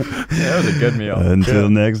 That was a good meal. Until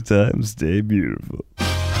next time, stay beautiful.